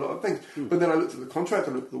me for a lot of things. But then I looked at the contract,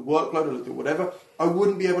 I looked at the workload, I looked at whatever. I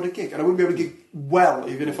wouldn't be able to gig. And I wouldn't be able to gig well,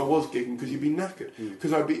 even if I was gigging, because you'd be knackered.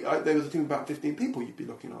 Because there was a team of about 15 people you'd be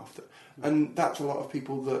looking after. And that's a lot of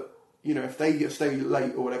people that, if they stay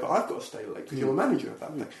late or whatever, I've got to stay late, because you're a manager of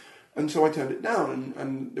that thing. And so I turned it down.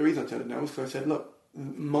 And the reason I turned it down was because I said, look,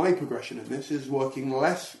 my progression in this is working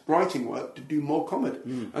less writing work to do more comedy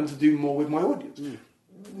and to do more with my audience.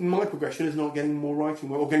 My progression is not getting more writing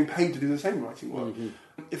work or getting paid to do the same writing work.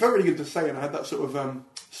 It felt really good to say, and I had that sort of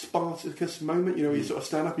Spartacus moment, where you sort of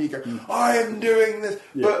stand up and you go, I am doing this.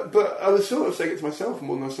 But I was sort of saying it to myself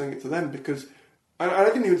more than I was saying it to them, because I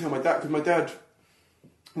didn't even tell my dad, because my dad,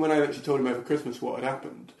 when I actually told him over Christmas what had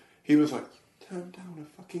happened, he was like, turn down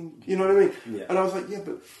a fucking... You know what I mean? Yeah. And I was like, yeah,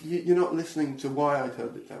 but you're not listening to why I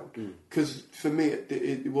turned it down. Because for me,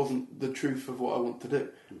 it wasn't the truth of what I want to do.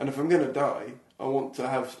 And if I'm going to die, I want to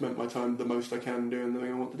have spent my time the most I can doing the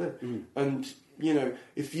thing I want to do. And,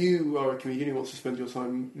 if you are a comedian who wants to spend your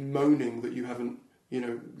time moaning that you haven't,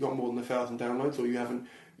 got more than 1,000 downloads, or you haven't,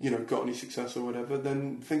 got any success or whatever,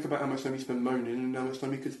 then think about how much time you spend moaning and how much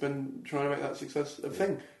time you could spend trying to make that success a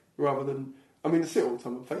thing, rather than... I mean, I see it all the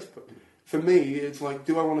time on Facebook. For me, it's like,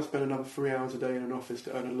 do I want to spend another 3 hours a day in an office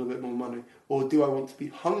to earn a little bit more money? Or do I want to be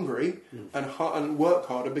hungry and work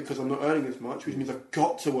harder because I'm not earning as much, which means I've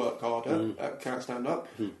got to work harder, can't stand up?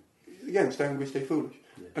 Again, stay hungry, stay foolish.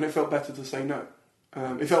 And it felt better to say no.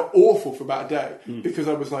 It felt awful for about a day, because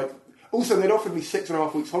I was like... Also, they'd offered me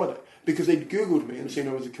 6.5 weeks holiday, because they'd Googled me and seen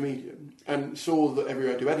I was a comedian and saw that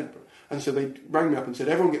everywhere I do Edinburgh. And so they rang me up and said,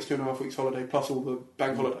 everyone gets 2.5 weeks holiday plus all the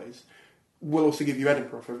bank holidays. We'll also give you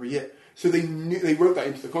Edinburgh for every year. So they wrote that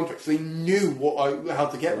into the contract. So they knew how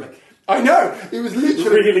to get me. I know, it was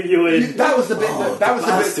literally reeling you in. That was the bit. That was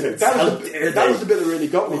the bit that really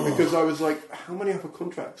got me, because I was like, how many other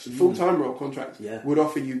contracts, full-time role contracts, would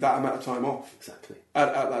offer you that amount of time off? Exactly.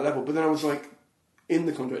 At that level. But then I was like, in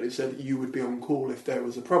the contract it said you would be on call if there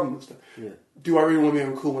was a problem and stuff. Yeah. Do I really want to be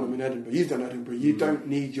on call when I'm in Edinburgh? You've done Edinburgh. You don't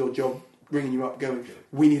need your job ringing you up going,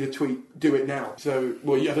 we need a tweet, do it now. So,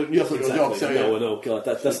 well, that's not your job. So, no, God,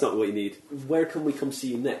 that's not what you need. Where can we come see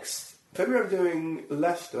you next? February I'm doing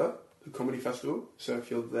Leicester, the comedy festival. So if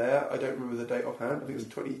you're there, I don't remember the date offhand, I think it's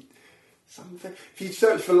 20-something. If you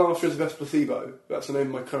search for Laughter is the Best Placebo, that's the name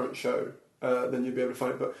of my current show, then you'll be able to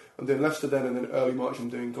find it. But I'm doing Leicester then, and then early March I'm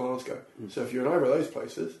doing Glasgow. So if you're in either of those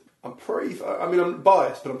places, I'm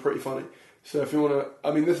biased, but I'm pretty funny. So if you want to...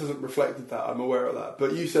 I mean, this hasn't reflected that, I'm aware of that.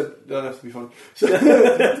 But you said it doesn't have to be funny. So,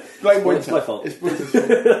 blame Winter. It's my fault. It's Winter's fault.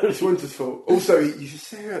 It's Winter's fault. Also, you should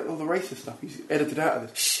say all the racist stuff he's edited out of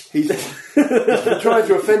this. He's been trying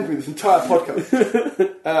to offend me this entire podcast.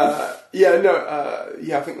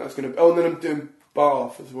 I think that's going to... Oh, and then I'm doing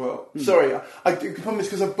Bath as well. Sorry, the problem is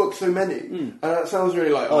because I've booked so many. And that sounds really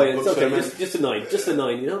like... it's okay, so just a 9. Just a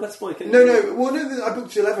 9, that's fine. I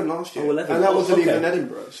booked 11 last year. 11. And that wasn't even in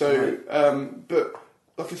Edinburgh. So, but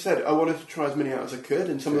like I said, I wanted to try as many out as I could,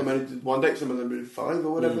 and some of them only did 1 date, some of them did 5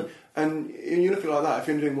 or whatever. And you look at it like that, if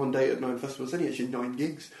you're doing one date at 9 festivals, then it's actually 9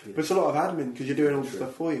 gigs. Yeah. But it's a lot of admin because you're doing all the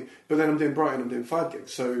stuff for you. But then I'm doing Brighton, I'm doing 5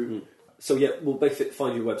 gigs, so... So yeah, we'll basically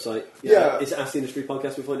find your website. Yeah. Is it Ask the Industry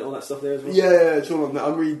Podcast? We find all that stuff there as well? Yeah, it's all on there.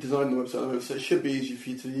 I'm redesigning the website, so it should be easy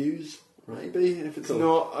for you to use. Maybe. If it's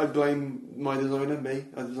not, I blame my designer, me.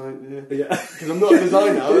 I design, because I'm not a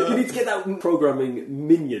designer. You need to get that programming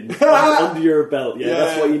minion under your belt. Yeah,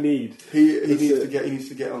 that's what you need. He needs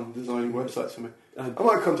to get on designing websites for me. I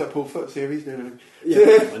might contact Paul Foot, see if he's doing anything.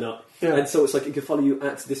 Yeah, why not? Yeah. And so it's like you can follow you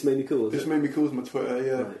at This Made Me Cool. This Made Me Cool is my Twitter.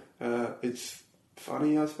 Yeah, right. It's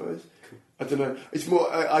funny, I suppose. I don't know. It's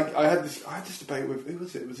more. I had this debate with, who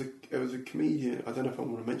was it? It was a comedian. I don't know if I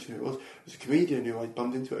want to mention who it was. It was a comedian who I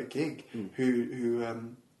bumped into at a gig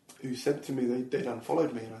who said to me they'd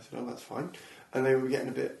unfollowed me, and I said, oh, that's fine. And they were getting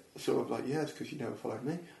a bit sort of like, yeah, it's because you never followed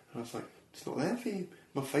me. And I was like, it's not there for you.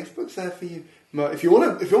 My Facebook's there for you. If you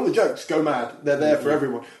want the jokes, go mad. They're there for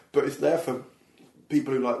everyone, but it's there for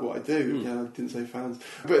people who like what I do. Yeah, I didn't say fans,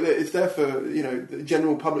 but it's there for the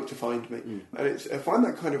general public to find me, and I find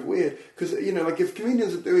that kind of weird because like if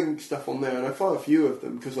comedians are doing stuff on there, and I follow a few of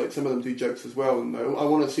them because like some of them do jokes as well, and I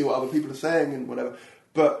want to see what other people are saying and whatever.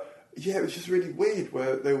 But yeah, it was just really weird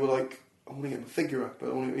where they were like, I want to get my figure up,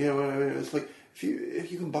 but I want to, it's like if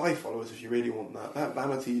you can buy followers if you really want that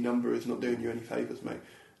vanity number is not doing you any favours, mate.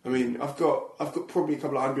 I mean, I've got probably a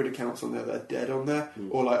couple of 100 accounts on there that are dead on there,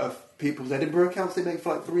 or like of people's Edinburgh accounts they make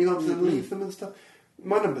for like 3 months and leave them and stuff.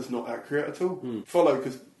 My number's not accurate at all. Follow,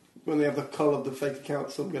 because when they have the cull of the fake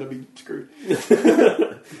accounts, I'm going to be screwed.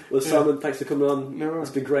 Well, Simon, thanks for coming on. No worries.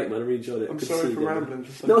 It's been great, man. I really enjoyed it. I'm sorry for rambling.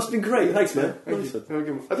 No, it's been great. Thanks, man. Yeah, thank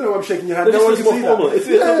you. I don't know why I'm shaking your hand. No one can see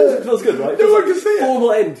that. It feels good, right? No one can see it.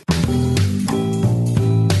 Formal end.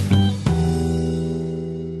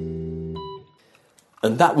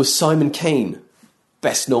 And that was Simon Caine,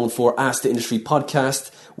 best known for Ask the Industry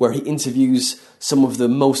podcast, where he interviews some of the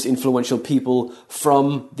most influential people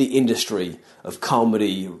from the industry of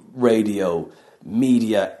comedy, radio,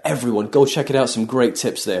 media, everyone. Go check it out, some great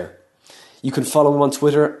tips there. You can follow him on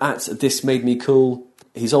Twitter at This Made Me Cool.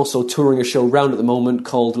 He's also touring a show round at the moment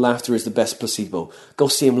called Laughter is the Best Placebo. Go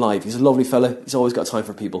see him live. He's a lovely fella. He's always got time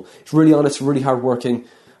for people. He's really honest, really hard working.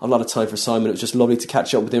 A lot of time for Simon. It was just lovely to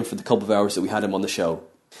catch up with him for the couple of hours that we had him on the show.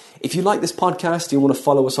 If you like this podcast and you want to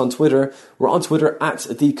follow us on Twitter, we're on Twitter at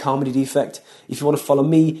The Comedy Defect. If you want to follow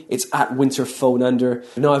me, it's at Winter Phonander.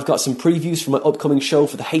 Now I've got some previews for my upcoming show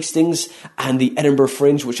for the Hastings and the Edinburgh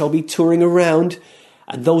Fringe, which I'll be touring around.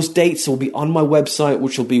 And those dates will be on my website,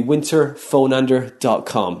 which will be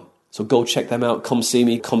winterphonander.com. So go check them out. Come see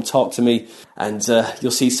me. Come talk to me. And you'll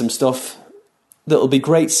see some stuff that'll be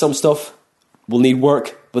great. Some stuff will need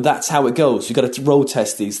work. But that's how it goes. You've got to road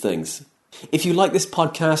test these things. If you like this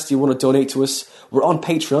podcast, you want to donate to us, we're on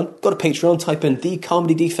Patreon. Go to Patreon, type in The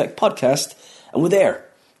Comedy Defect Podcast, and we're there.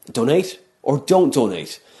 Donate or don't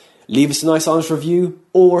donate. Leave us a nice honest review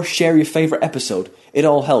or share your favourite episode. It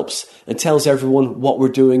all helps and tells everyone what we're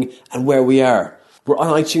doing and where we are. We're on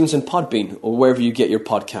iTunes and Podbean or wherever you get your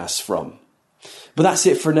podcasts from. But that's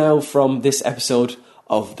it for now from this episode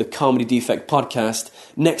of the Comedy Defect Podcast.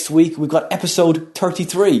 Next week, we've got episode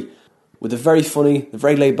 33 with a very funny,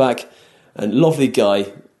 very laid back and lovely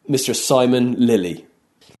guy, Mr. Simon Lilly.